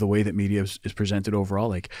of the way that media is presented overall?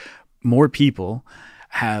 Like more people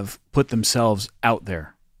have put themselves out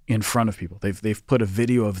there in front of people. They've put a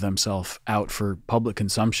video of themselves out for public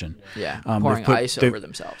consumption. Yeah, pouring ice over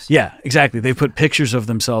themselves. Yeah, exactly. They put pictures of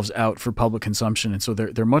themselves out for public consumption, and so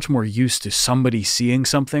they're much more used to somebody seeing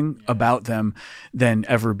something about them than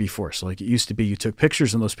ever before. So like it used to be, you took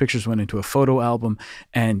pictures, and those pictures went into a photo album,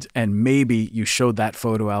 and maybe you showed that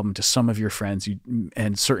photo album to some of your friends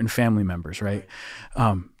and certain family members, right?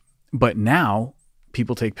 But now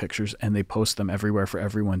people take pictures and they post them everywhere for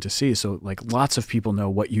everyone to see. So like lots of people know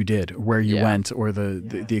what you did, where you went, or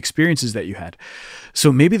the experiences that you had.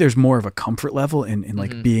 So maybe there's more of a comfort level in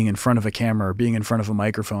like being in front of a camera or being in front of a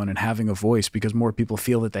microphone and having a voice, because more people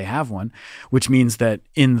feel that they have one, which means that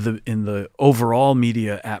in the overall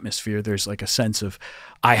media atmosphere, there's like a sense of,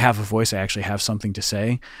 I have a voice, I actually have something to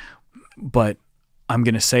say, but I'm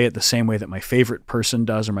going to say it the same way that my favorite person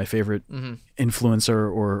does, or my favorite influencer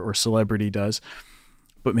or celebrity does.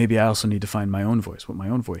 But maybe I also need to find my own voice, what my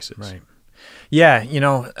own voice is. Right. Yeah.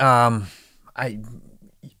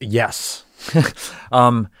 Yes.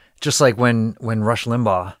 Just like when Rush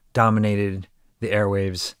Limbaugh dominated the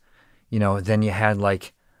airwaves, then you had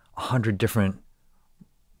like 100 different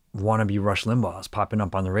wannabe Rush Limbaughs popping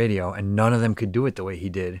up on the radio, and none of them could do it the way he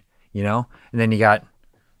did, and then you got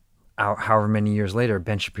however many years later,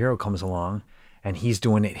 Ben Shapiro comes along, and he's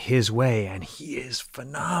doing it his way, and he is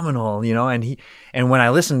phenomenal, and when I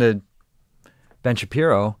listen to Ben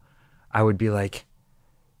Shapiro, I would be like,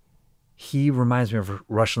 he reminds me of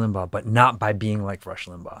Rush Limbaugh, but not by being like Rush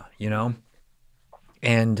Limbaugh,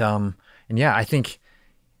 And yeah, I think,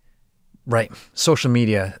 right, social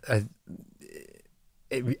media,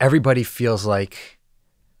 everybody feels like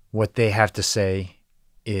what they have to say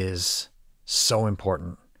is so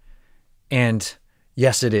important. And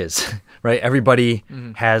yes, it is, right? Everybody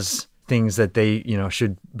has things that they,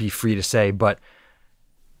 should be free to say, but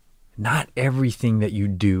not everything that you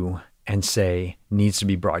do and say needs to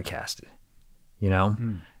be broadcasted,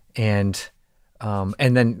 And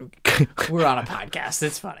then We're on a podcast.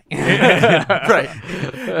 It's funny.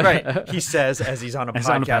 right. He says as he's on a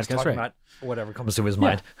podcast talking right. about whatever comes to his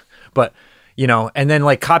mind. But, you know, and then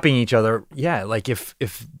like copying each other. Yeah. Like if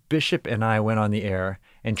Bishop and I went on the air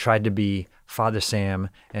and tried to be Father Sam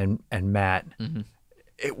and Matt,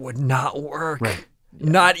 it would not work. Right.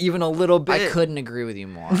 Not even a little bit. I couldn't agree with you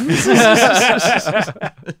more.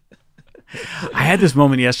 I had this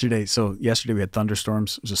moment yesterday. So yesterday we had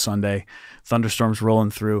thunderstorms. It was a Sunday. Thunderstorms rolling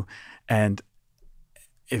through, and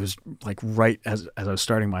it was like right as I was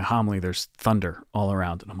starting my homily, there's thunder all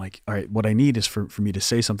around. And I'm like, all right, what I need is for me to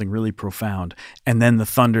say something really profound and then the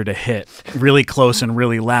thunder to hit really close and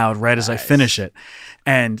really loud right as I finish it.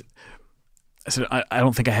 And I said, I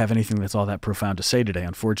don't think I have anything that's all that profound to say today,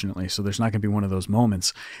 unfortunately. So there's not going to be one of those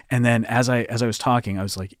moments. And then as I was talking, I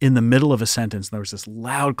was like in the middle of a sentence, and there was this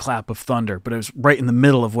loud clap of thunder, but it was right in the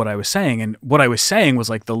middle of what I was saying. And what I was saying was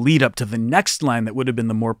like the lead up to the next line that would have been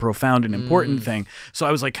the more profound and important thing. So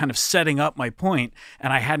I was like kind of setting up my point,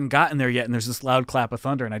 and I hadn't gotten there yet. And there's this loud clap of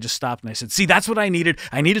thunder, and I just stopped and I said, see, that's what I needed.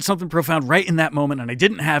 I needed something profound right in that moment, and I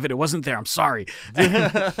didn't have it. It wasn't there. I'm sorry.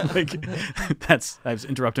 Like I was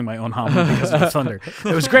interrupting my own homily because of the thunder.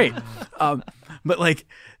 It was great. But like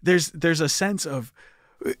there's a sense of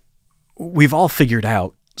we've all figured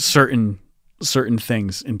out certain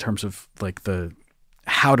things in terms of like the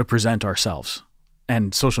how to present ourselves,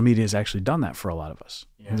 and social media has actually done that for a lot of us.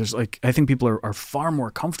 Yeah. There's like I think people are far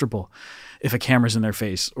more comfortable if a camera's in their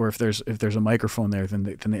face or if there's a microphone there than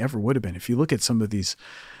they ever would have been. If you look at some of these,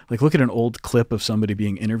 like look at an old clip of somebody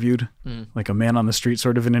being interviewed, like a man on the street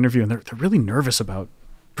sort of an interview, and they're really nervous about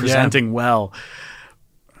presenting well.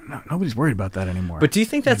 No, nobody's worried about that anymore. But do you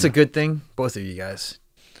think that's a good thing, both of you guys?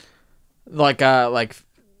 Like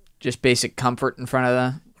just basic comfort in front of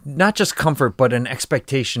the... Not just comfort, but an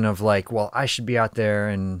expectation of like, well, I should be out there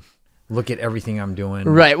and look at everything I'm doing.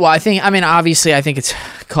 Right. Well, obviously, I think it's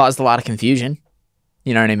caused a lot of confusion.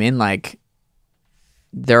 You know what I mean? Like,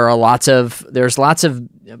 there's lots of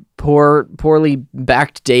poorly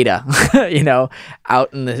backed data,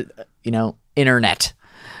 out in the, internet.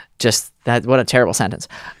 Just that, what a terrible sentence.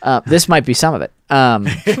 This might be some of it. What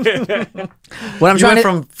I'm trying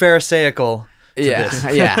from Pharisaical to this.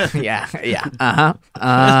 Yeah.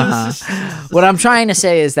 What I'm trying to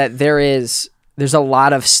say is that there's a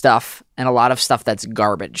lot of stuff and a lot of stuff that's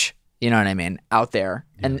garbage. You know what I mean? Out there.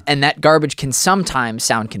 Yeah. And that garbage can sometimes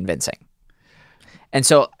sound convincing. And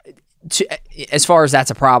so as far as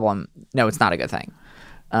that's a problem, no, it's not a good thing.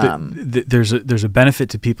 There's a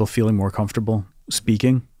benefit to people feeling more comfortable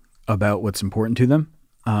speaking about what's important to them.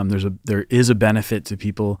 There is a benefit to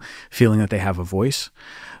people feeling that they have a voice,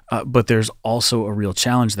 but there's also a real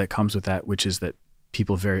challenge that comes with that, which is that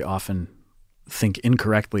people very often think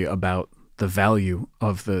incorrectly about the value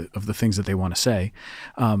of the things that they want to say,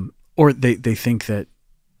 or they think that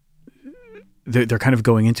they're kind of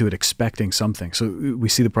going into it expecting something. So we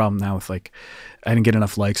see the problem now with like, I didn't get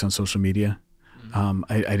enough likes on social media.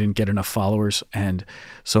 I didn't get enough followers, and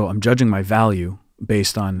so I'm judging my value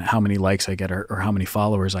based on how many likes I get or how many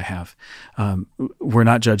followers I have. We're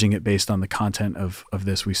not judging it based on the content of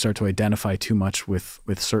this. We start to identify too much with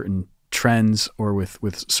certain trends or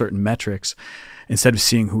with certain metrics instead of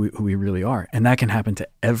seeing who we really are. And that can happen to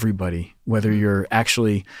everybody, whether you're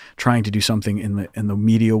actually trying to do something in the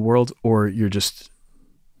media world or you're just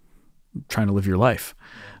trying to live your life.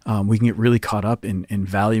 We can get really caught up in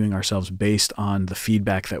valuing ourselves based on the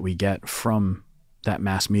feedback that we get from that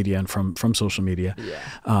mass media and from social media.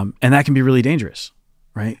 Yeah. And that can be really dangerous,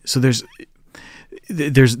 right? So there's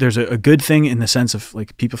a good thing in the sense of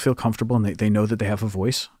like people feel comfortable and they know that they have a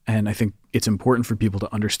voice. And I think it's important for people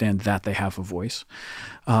to understand that they have a voice.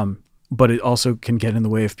 But it also can get in the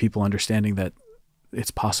way of people understanding that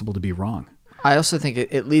it's possible to be wrong. I also think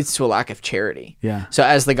it leads to a lack of charity. Yeah. So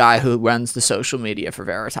as the guy who runs the social media for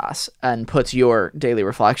Veritas and puts your daily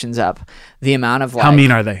reflections up, the amount of like... How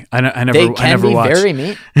mean are they? I never They can be watched. very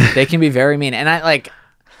mean. They can be very mean. And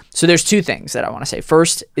so there's two things that I want to say.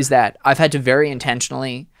 First is that I've had to very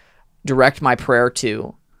intentionally direct my prayer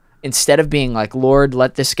to, instead of being like, Lord,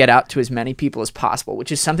 let this get out to as many people as possible,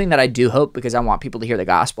 which is something that I do hope because I want people to hear the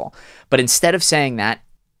gospel. But instead of saying that,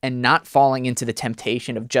 and not falling into the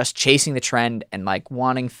temptation of just chasing the trend and like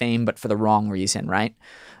wanting fame, but for the wrong reason, right?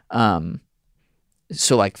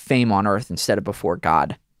 So like fame on earth instead of before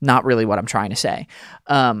God. Not really what I'm trying to say.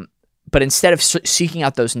 But instead of seeking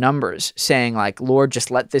out those numbers, saying like, Lord, just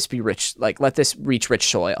let this be rich, like let this reach rich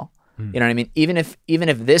soil. You know what I mean? Even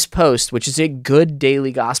if this post, which is a good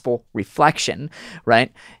daily gospel reflection,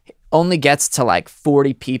 right, only gets to like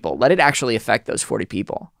 40 people, let it actually affect those 40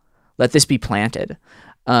 people. Let this be planted.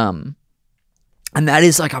 And that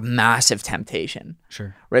is like a massive temptation.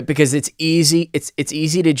 Sure. Right? Because it's easy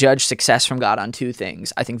to judge success from God on two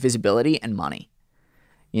things. I think visibility and money.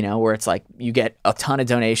 You know, where it's like you get a ton of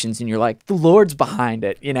donations and you're like, the Lord's behind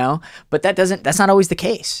it, you know? But that's not always the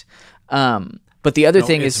case. But the other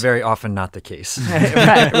thing it's is very often not the case.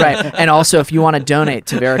 right. And also, if you want to donate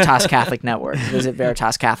to Veritas Catholic Network, visit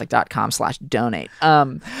veritascatholic.com/donate.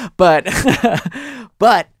 But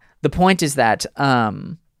the point is that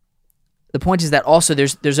also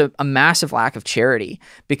there's a massive lack of charity,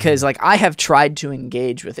 because like I have tried to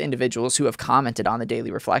engage with individuals who have commented on the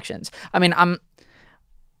daily reflections. I mean,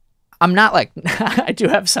 I'm not like, I do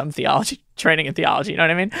have some training in theology, you know what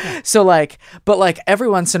I mean? So like, but like every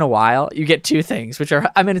once in a while you get two things, which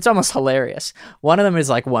are, I mean, it's almost hilarious. One of them is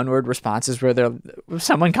like one word responses where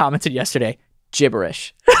someone commented yesterday,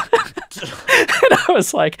 gibberish. And I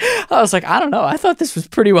was like, I don't know. I thought this was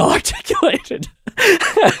pretty well articulated.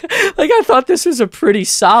 Like, I thought this was a pretty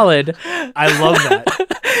solid. I love that.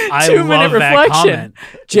 I 2 minute love that reflection. comment.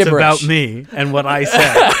 Gibberish. It's about me and what I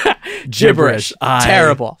said. Gibberish.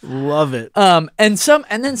 Terrible. Love it. And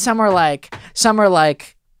then some are like,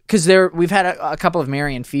 because we've had a couple of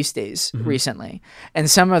Marian feast days recently, and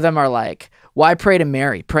some of them are like, why pray to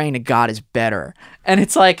Mary? Praying to God is better. And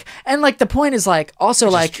it's like, and like the point is like, also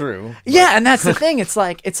Which like, is true. yeah, and that's the thing. It's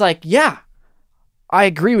like, yeah, I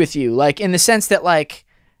agree with you. Like in the sense that like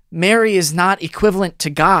Mary is not equivalent to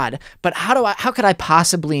God, but how could I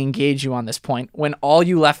possibly engage you on this point when all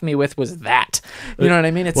you left me with was that? You know what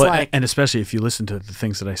I mean? It's like, and especially if you listen to the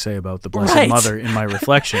things that I say about the Blessed Right. Mother in my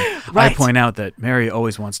reflection, Right. I point out that Mary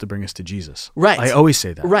always wants to bring us to Jesus. Right. I always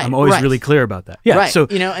say that. Right, I'm always right. really clear about that. Yeah. right. So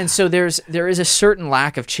You know, and so there is a certain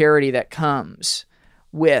lack of charity that comes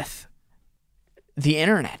with the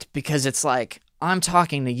internet, because it's like, I'm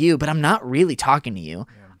talking to you, but I'm not really talking to you.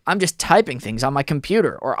 I'm just typing things on my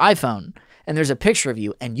computer or iPhone, and there's a picture of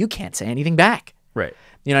you, and you can't say anything back. right.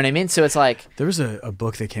 You know what I mean? So it's like, There was a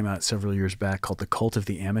book that came out several years back called The Cult of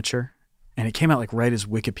the Amateur, and it came out like right as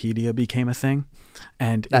Wikipedia became a thing.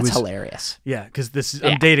 And that's it was hilarious. Yeah, because Yeah.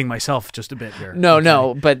 I'm dating myself just a bit here.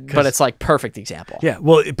 No, but Because- it's like perfect example. Yeah,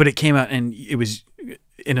 well, but it came out and it was,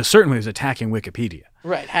 in a certain way, it was attacking Wikipedia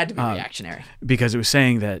Right. Had to be reactionary. because it was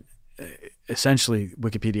saying that essentially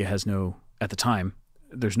Wikipedia has at the time,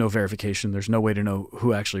 there's no verification. There's no way to know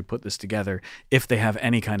who actually put this together if they have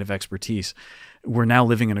any kind of expertise. We're now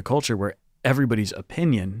living in a culture where everybody's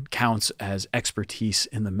opinion counts as expertise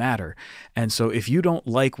in the matter. And so if you don't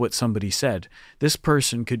like what somebody said, this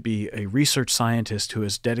person could be a research scientist who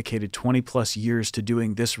has dedicated 20 plus years to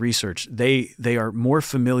doing this research. They are more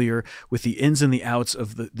familiar with the ins and the outs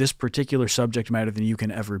of this particular subject matter than you can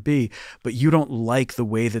ever be, but you don't like the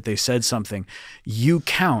way that they said something. You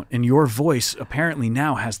count, and your voice apparently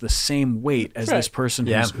now has the same weight as this person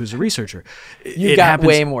who's a researcher. You got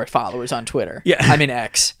way more followers on Twitter. Yeah. I mean,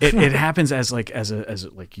 X. It happens as you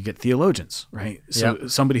get theologians, right? So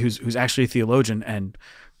somebody who's actually a theologian and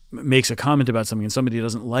makes a comment about something, and somebody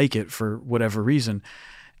doesn't like it for whatever reason,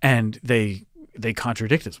 and they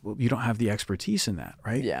contradict us. Well, you don't have the expertise in that,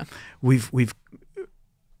 right? Yeah. We've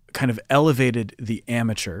kind of elevated the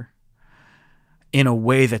amateur in a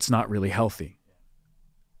way that's not really healthy.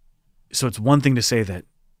 So it's one thing to say that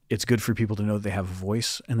it's good for people to know that they have a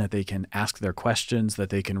voice and that they can ask their questions, that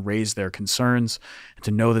they can raise their concerns, and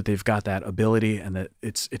to know that they've got that ability and that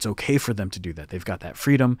it's okay for them to do that. They've got that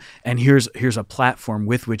freedom, and here's a platform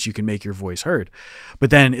with which you can make your voice heard. But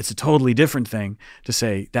then it's a totally different thing to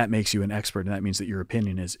say that makes you an expert, and that means that your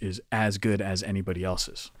opinion is as good as anybody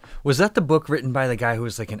else's. Was that the book written by the guy who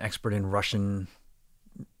was like an expert in Russian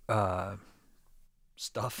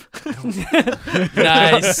stuff?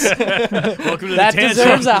 Nice. Welcome to That the tangent.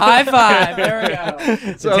 deserves a high five. There we go.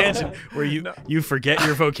 It's a tangent where you forget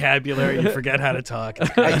your vocabulary, you forget how to talk.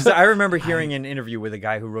 'Cause I remember hearing an interview with a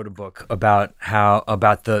guy who wrote a book about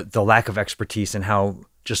the lack of expertise and how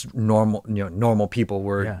just normal people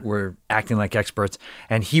were acting like experts.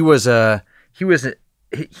 And he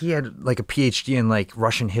had like a PhD in like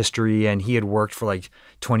Russian history, and he had worked for like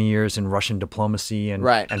 20 years in Russian diplomacy and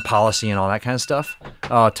policy and all that kind of stuff.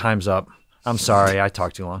 Oh, time's up. I'm sorry, I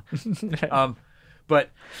talked too long. But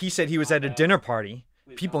he said he was at a dinner party.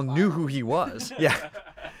 People knew who he was. Yeah.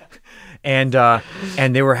 And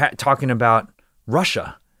they were talking about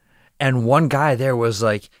Russia. And one guy there was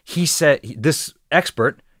like, he said, this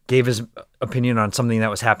expert gave his opinion on something that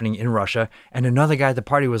was happening in Russia. And another guy at the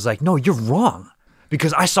party was like, no, you're wrong,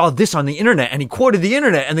 because I saw this on the internet. And he quoted the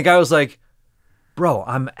internet. And the guy was like, bro,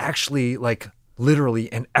 I'm actually like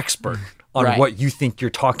literally an expert on what you think you're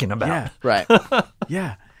talking about. Yeah. Right.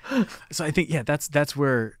 Yeah. So I think, that's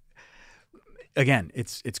where again,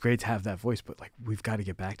 it's great to have that voice, but like we've got to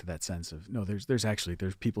get back to that sense of no. There's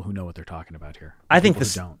people who know what they're talking about here. I think people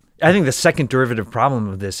who don't. I think the second derivative problem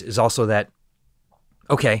of this is also that,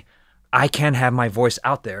 okay, I can have my voice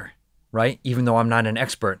out there, right? Even though I'm not an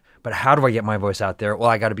expert, but how do I get my voice out there? Well,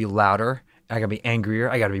 I got to be louder. I got to be angrier.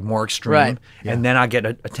 I got to be more extreme, Right. and then I get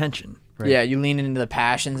attention. Right? Yeah, you lean into the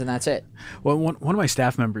passions and that's it. Well, one of my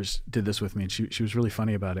staff members did this with me, and she was really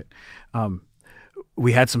funny about it.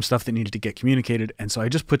 We had some stuff that needed to get communicated, and so I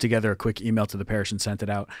just put together a quick email to the parish and sent it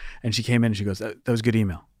out. And she came in and she goes, "That was a good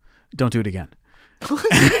email. Don't do it again."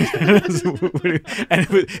 And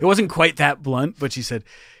it wasn't quite that blunt, but she said,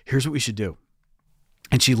 "Here's what we should do."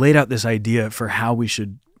 And she laid out this idea for how we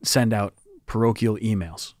should send out parochial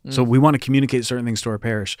emails. So we want to communicate certain things to our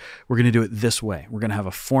parish. We're going to do it this way. We're going to have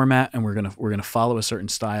a format, and we're going to follow a certain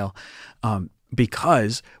style,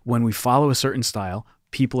 because when we follow a certain style,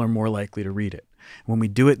 people are more likely to read it. When we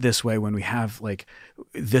do it this way, when we have like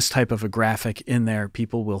this type of a graphic in there,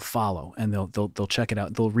 people will follow and they'll check it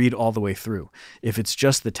out. They'll read all the way through. If it's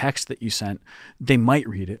just the text that you sent, they might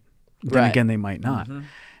read it. Then again, they might not.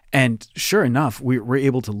 And sure enough, we're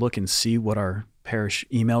able to look and see what our parish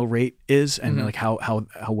email rate is and like how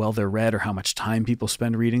well they're read or how much time people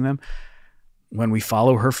spend reading them. When we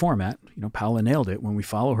follow her format, Paula nailed it. When we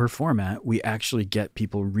follow her format, we actually get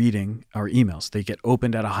people reading our emails. They get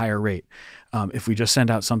opened at a higher rate. If we just send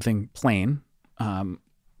out something plain,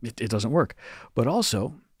 it doesn't work. But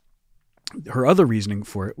also, her other reasoning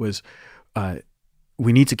for it was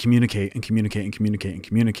we need to communicate and communicate and communicate and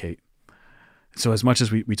communicate. So as much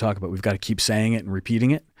as we talk about, we've got to keep saying it and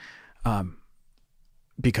repeating it,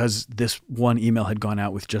 because this one email had gone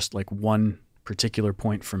out with just like one particular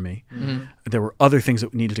point from me. There were other things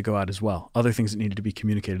that needed to go out as well, other things that needed to be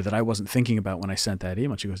communicated that I wasn't thinking about when I sent that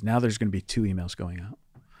email. She goes, now there's going to be 2 emails going out.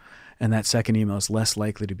 And that second email is less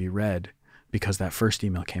likely to be read because that first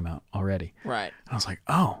email came out already. Right. And I was like,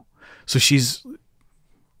 oh, so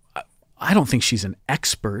I don't think she's an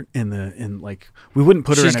expert in we wouldn't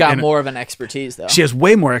put her She's in got more of an expertise though. She has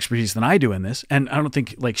way more expertise than I do in this. And I don't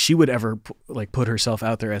think like she would ever put herself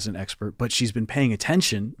out there as an expert, but she's been paying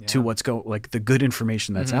attention to what's the good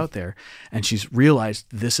information that's out there. And she's realized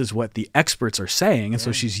this is what the experts are saying. And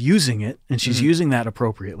so she's using it and she's using that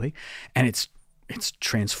appropriately. And it's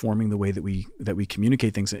transforming the way that we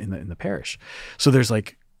communicate things in the parish. So there's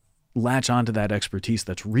like, latch onto that expertise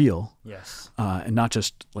that's real, and not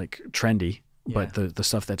just like trendy, but the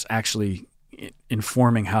stuff that's actually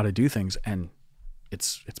informing how to do things, and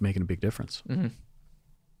it's making a big difference.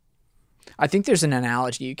 I think there's an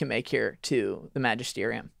analogy you can make here to the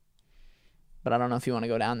magisterium, but I don't know if you want to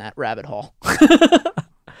go down that rabbit hole. Do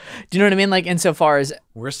you know what I mean? Like insofar as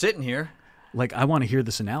We're sitting here. Like I want to hear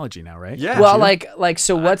this analogy now, right? Yeah. well, like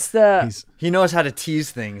so what's the He knows how to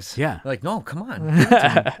tease things. Yeah. Like, no, come on.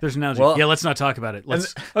 There's an analogy. Well- Yeah, let's not talk about it.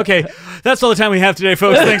 Okay, that's all the time we have today,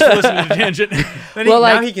 folks. Thanks for listening to Tangent. Then Well,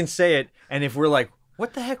 now like- he can say it, and if we're like,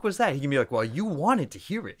 what the heck was that? He can be like, well, you wanted to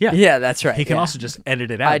hear it. Yeah. that's right. He can yeah. also just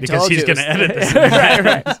edit it I out because told he's you going to it was- edit this.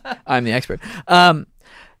 right. I'm the expert.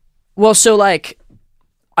 Well, so like,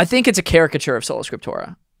 I think it's a caricature of Sola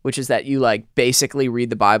Scriptura, which is that you like basically read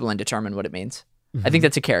the Bible and determine what it means. I think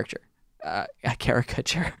that's a caricature, not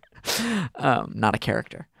a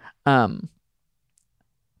character. But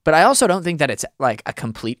I also don't think that it's like a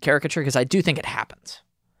complete caricature because I do think it happens.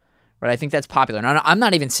 Right, I think that's popular. And I'm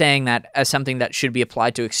not even saying that as something that should be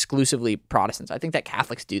applied to exclusively Protestants. I think that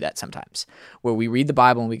Catholics do that sometimes, where we read the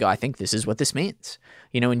Bible and we go, I think this is what this means.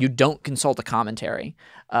 And you don't consult a commentary,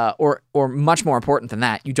 or much more important than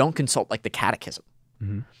that, you don't consult like the catechism.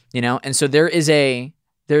 And so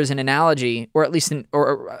there's an analogy, or at least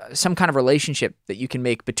some kind of relationship that you can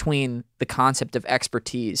make between the concept of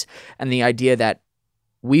expertise and the idea that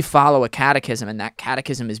we follow a catechism, and that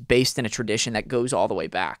catechism is based in a tradition that goes all the way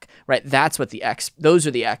back, right? That's what those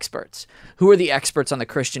are the experts. Who are the experts on the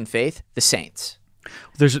Christian faith? The saints.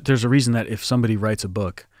 There's a reason that if somebody writes a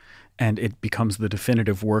book and it becomes the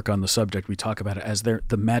definitive work on the subject, we talk about it as the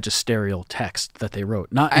magisterial text that they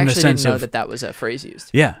wrote. Not I in the actually sense didn't know of that was a phrase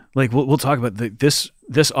used. Yeah, like we'll talk about this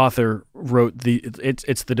author wrote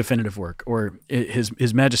it's the definitive work, or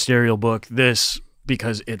his magisterial book this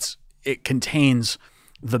because it contains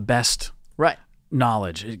the best Right.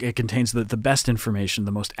 knowledge. It contains the best information,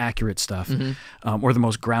 the most accurate stuff, or the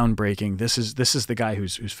most groundbreaking. This is the guy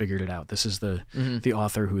who's figured it out. This is the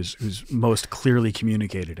author who's most clearly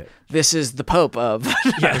communicated it. This is the Pope of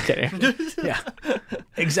Yeah. I'm kidding. Yeah,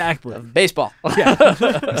 exactly. Baseball. Yeah,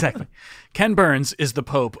 exactly. Ken Burns is the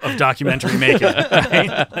Pope of documentary making.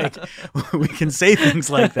 Right? Like we can say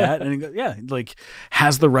things like that, and like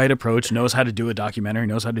has the right approach, knows how to do a documentary,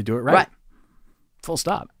 knows how to do it right. Full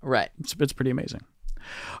stop. Right. It's pretty amazing.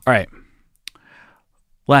 All right.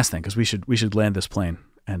 Last thing, because we should land this plane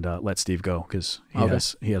and let Steve go because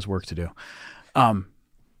he has work to do.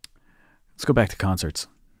 Let's go back to concerts.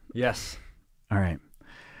 Yes. All right.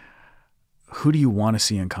 Who do you want to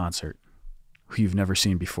see in concert? Who you've never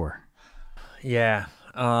seen before? Yeah.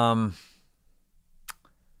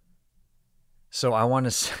 So I want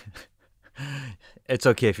to. It's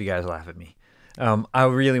okay if you guys laugh at me. I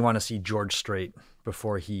really want to see George Strait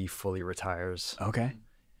before he fully retires. Okay.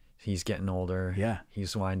 He's getting older. Yeah.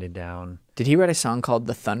 He's winding down. Did he write a song called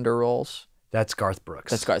 "The Thunder Rolls"? That's Garth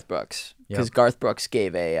Brooks. That's Garth Brooks. Because Yep. Garth Brooks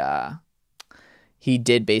gave he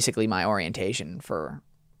did basically my orientation for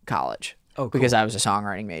college. Oh, cool. Because I was a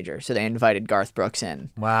songwriting major. So they invited Garth Brooks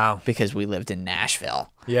in Wow. because we lived in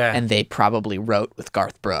Nashville. Yeah. And they probably wrote with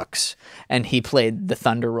Garth Brooks. And he played the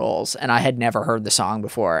Thunder Rolls. And I had never heard the song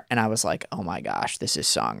before. And I was like, oh my gosh, this is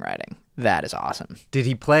songwriting. That is awesome. Did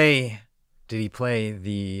he play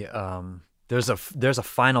the there's a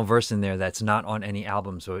final verse in there that's not on any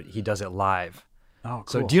album, so he does it live. Oh,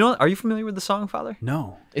 cool. So are you familiar with the song, Father?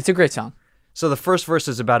 No. It's a great song. So the first verse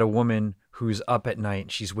is about a woman who's up at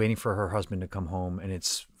night. She's waiting for her husband to come home, and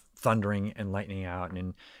it's thundering and lightning out,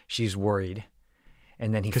 and she's worried.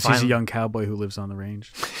 And then Because he's a young cowboy who lives on the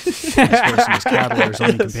range. His horse and his cattle are his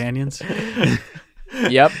only companions.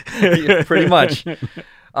 Yep. pretty much.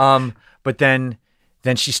 But then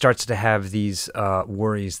she starts to have these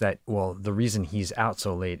worries that, well, the reason he's out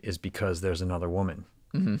so late is because there's another woman.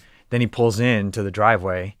 Mm-hmm. Then he pulls into the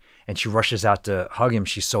driveway, and she rushes out to hug him.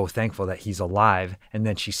 She's so thankful that he's alive, and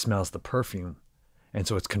then she smells the perfume. And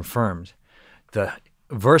so it's confirmed. The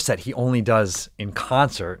verse that he only does in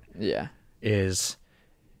concert Yeah. is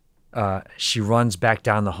she runs back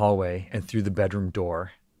down the hallway and through the bedroom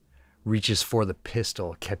door, reaches for the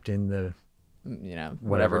pistol kept in the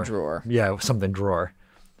Whatever drawer. Yeah, something drawer.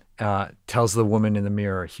 Tells the woman in the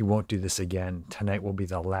mirror, he won't do this again. Tonight will be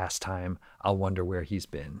the last time. I'll wonder where he's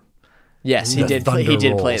been. Yes, he The did. He Thunder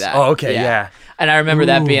did play Rolls. that. Oh, okay, yeah. And I remember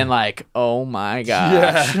that being like, "Oh my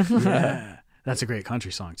gosh!" Yeah. That's a great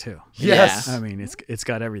country song too. Yes. I mean, it's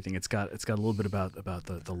got everything. It's got a little bit about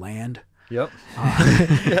the land. Yep.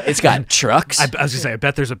 It's got trucks I was gonna say,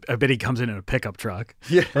 I bet he comes in a pickup truck.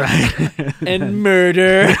 Yeah. Right. and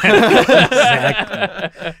murder.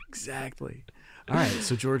 Exactly. All right.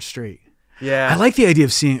 So George Strait. Yeah. I like the idea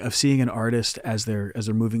of seeing an artist as they're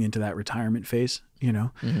moving into that retirement phase. You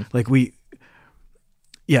know, like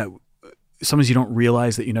sometimes you don't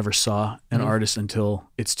realize that you never saw an artist until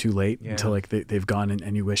it's too late. Yeah. Until like they've gone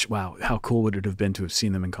and you wish, wow, how cool would it have been to have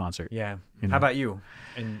seen them in concert? Yeah. You know? How about you?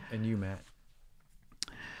 And you, Matt?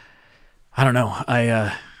 I don't know.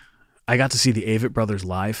 I got to see the Avett Brothers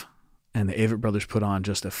live, and the Avett Brothers put on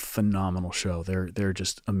just a phenomenal show. They're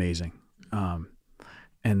just amazing. And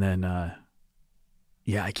then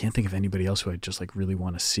I can't think of anybody else who I just like really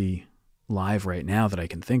want to see live right now that I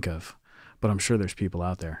can think of, but I'm sure there's people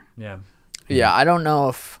out there. Yeah. Yeah, I don't know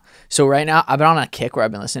if so. Right now, I've been on a kick where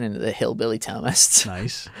I've been listening to the Hillbilly Thomists,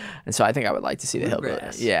 Nice. and so I think I would like to see the Hillbilly.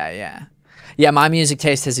 Bluegrass. Yeah. My music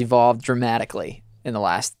taste has evolved dramatically in the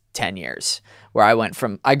last 10 years, where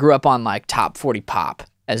I grew up on like top 40 pop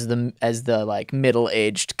as the like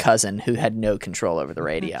middle-aged cousin who had no control over the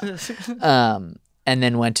radio. And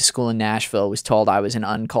then went to school in Nashville, was told I was an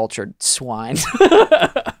uncultured swine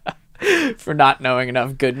for not knowing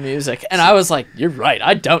enough good music. And I was like, you're right,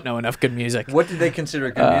 I don't know enough good music. What did they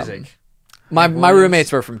consider good music? My Williams?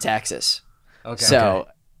 roommates were from Texas. Okay. So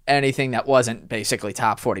anything that wasn't basically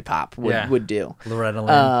top 40 pop would do. Loretta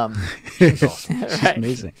Lynn. Right.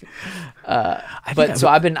 Amazing. So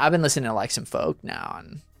I've been listening to like some folk now,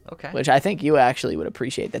 and Okay. which I think you actually would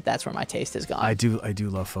appreciate that. That's where my taste has gone. I do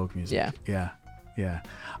love folk music. Yeah.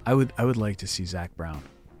 I would like to see Zach Brown.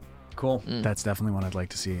 Cool. That's definitely one I'd like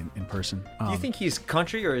to see in person. Do you think he's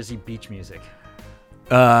country or is he beach music?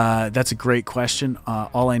 That's a great question.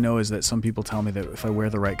 All I know is that some people tell me that if I wear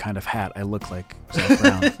the right kind of hat, I look like Zach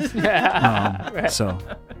Brown. So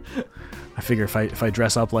I figure if I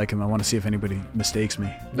dress up like him, I want to see if anybody mistakes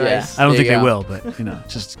me. Nice. I don't There think you they go. will, but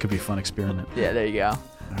just could be a fun experiment. Yeah, there you go.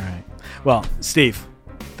 All right. Well, Steve,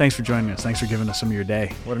 thanks for joining us. Thanks for giving us some of your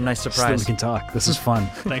day. What a nice So that surprise. we can talk. This is fun.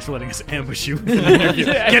 Thanks for letting us ambush you.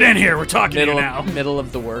 Get in here. We're talking to you now. Middle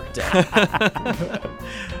of the workday.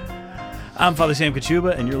 I'm Father Sam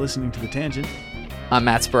Kachuba, and you're listening to The Tangent. I'm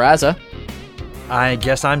Matt Sparazza, I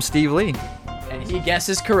guess I'm Steve Lee. and he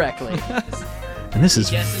guesses correctly. And this is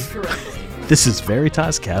correctly. this is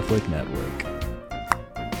Veritas Catholic Network.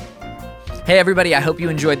 Hey everybody, I hope you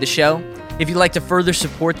enjoyed the show. If you'd like to further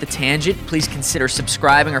support The Tangent, please consider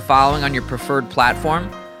subscribing or following on your preferred platform.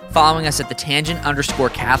 following us at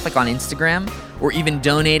 @thetangent_Catholic on Instagram, or even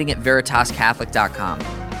donating at veritascatholic.com.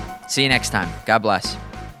 See you next time. God bless.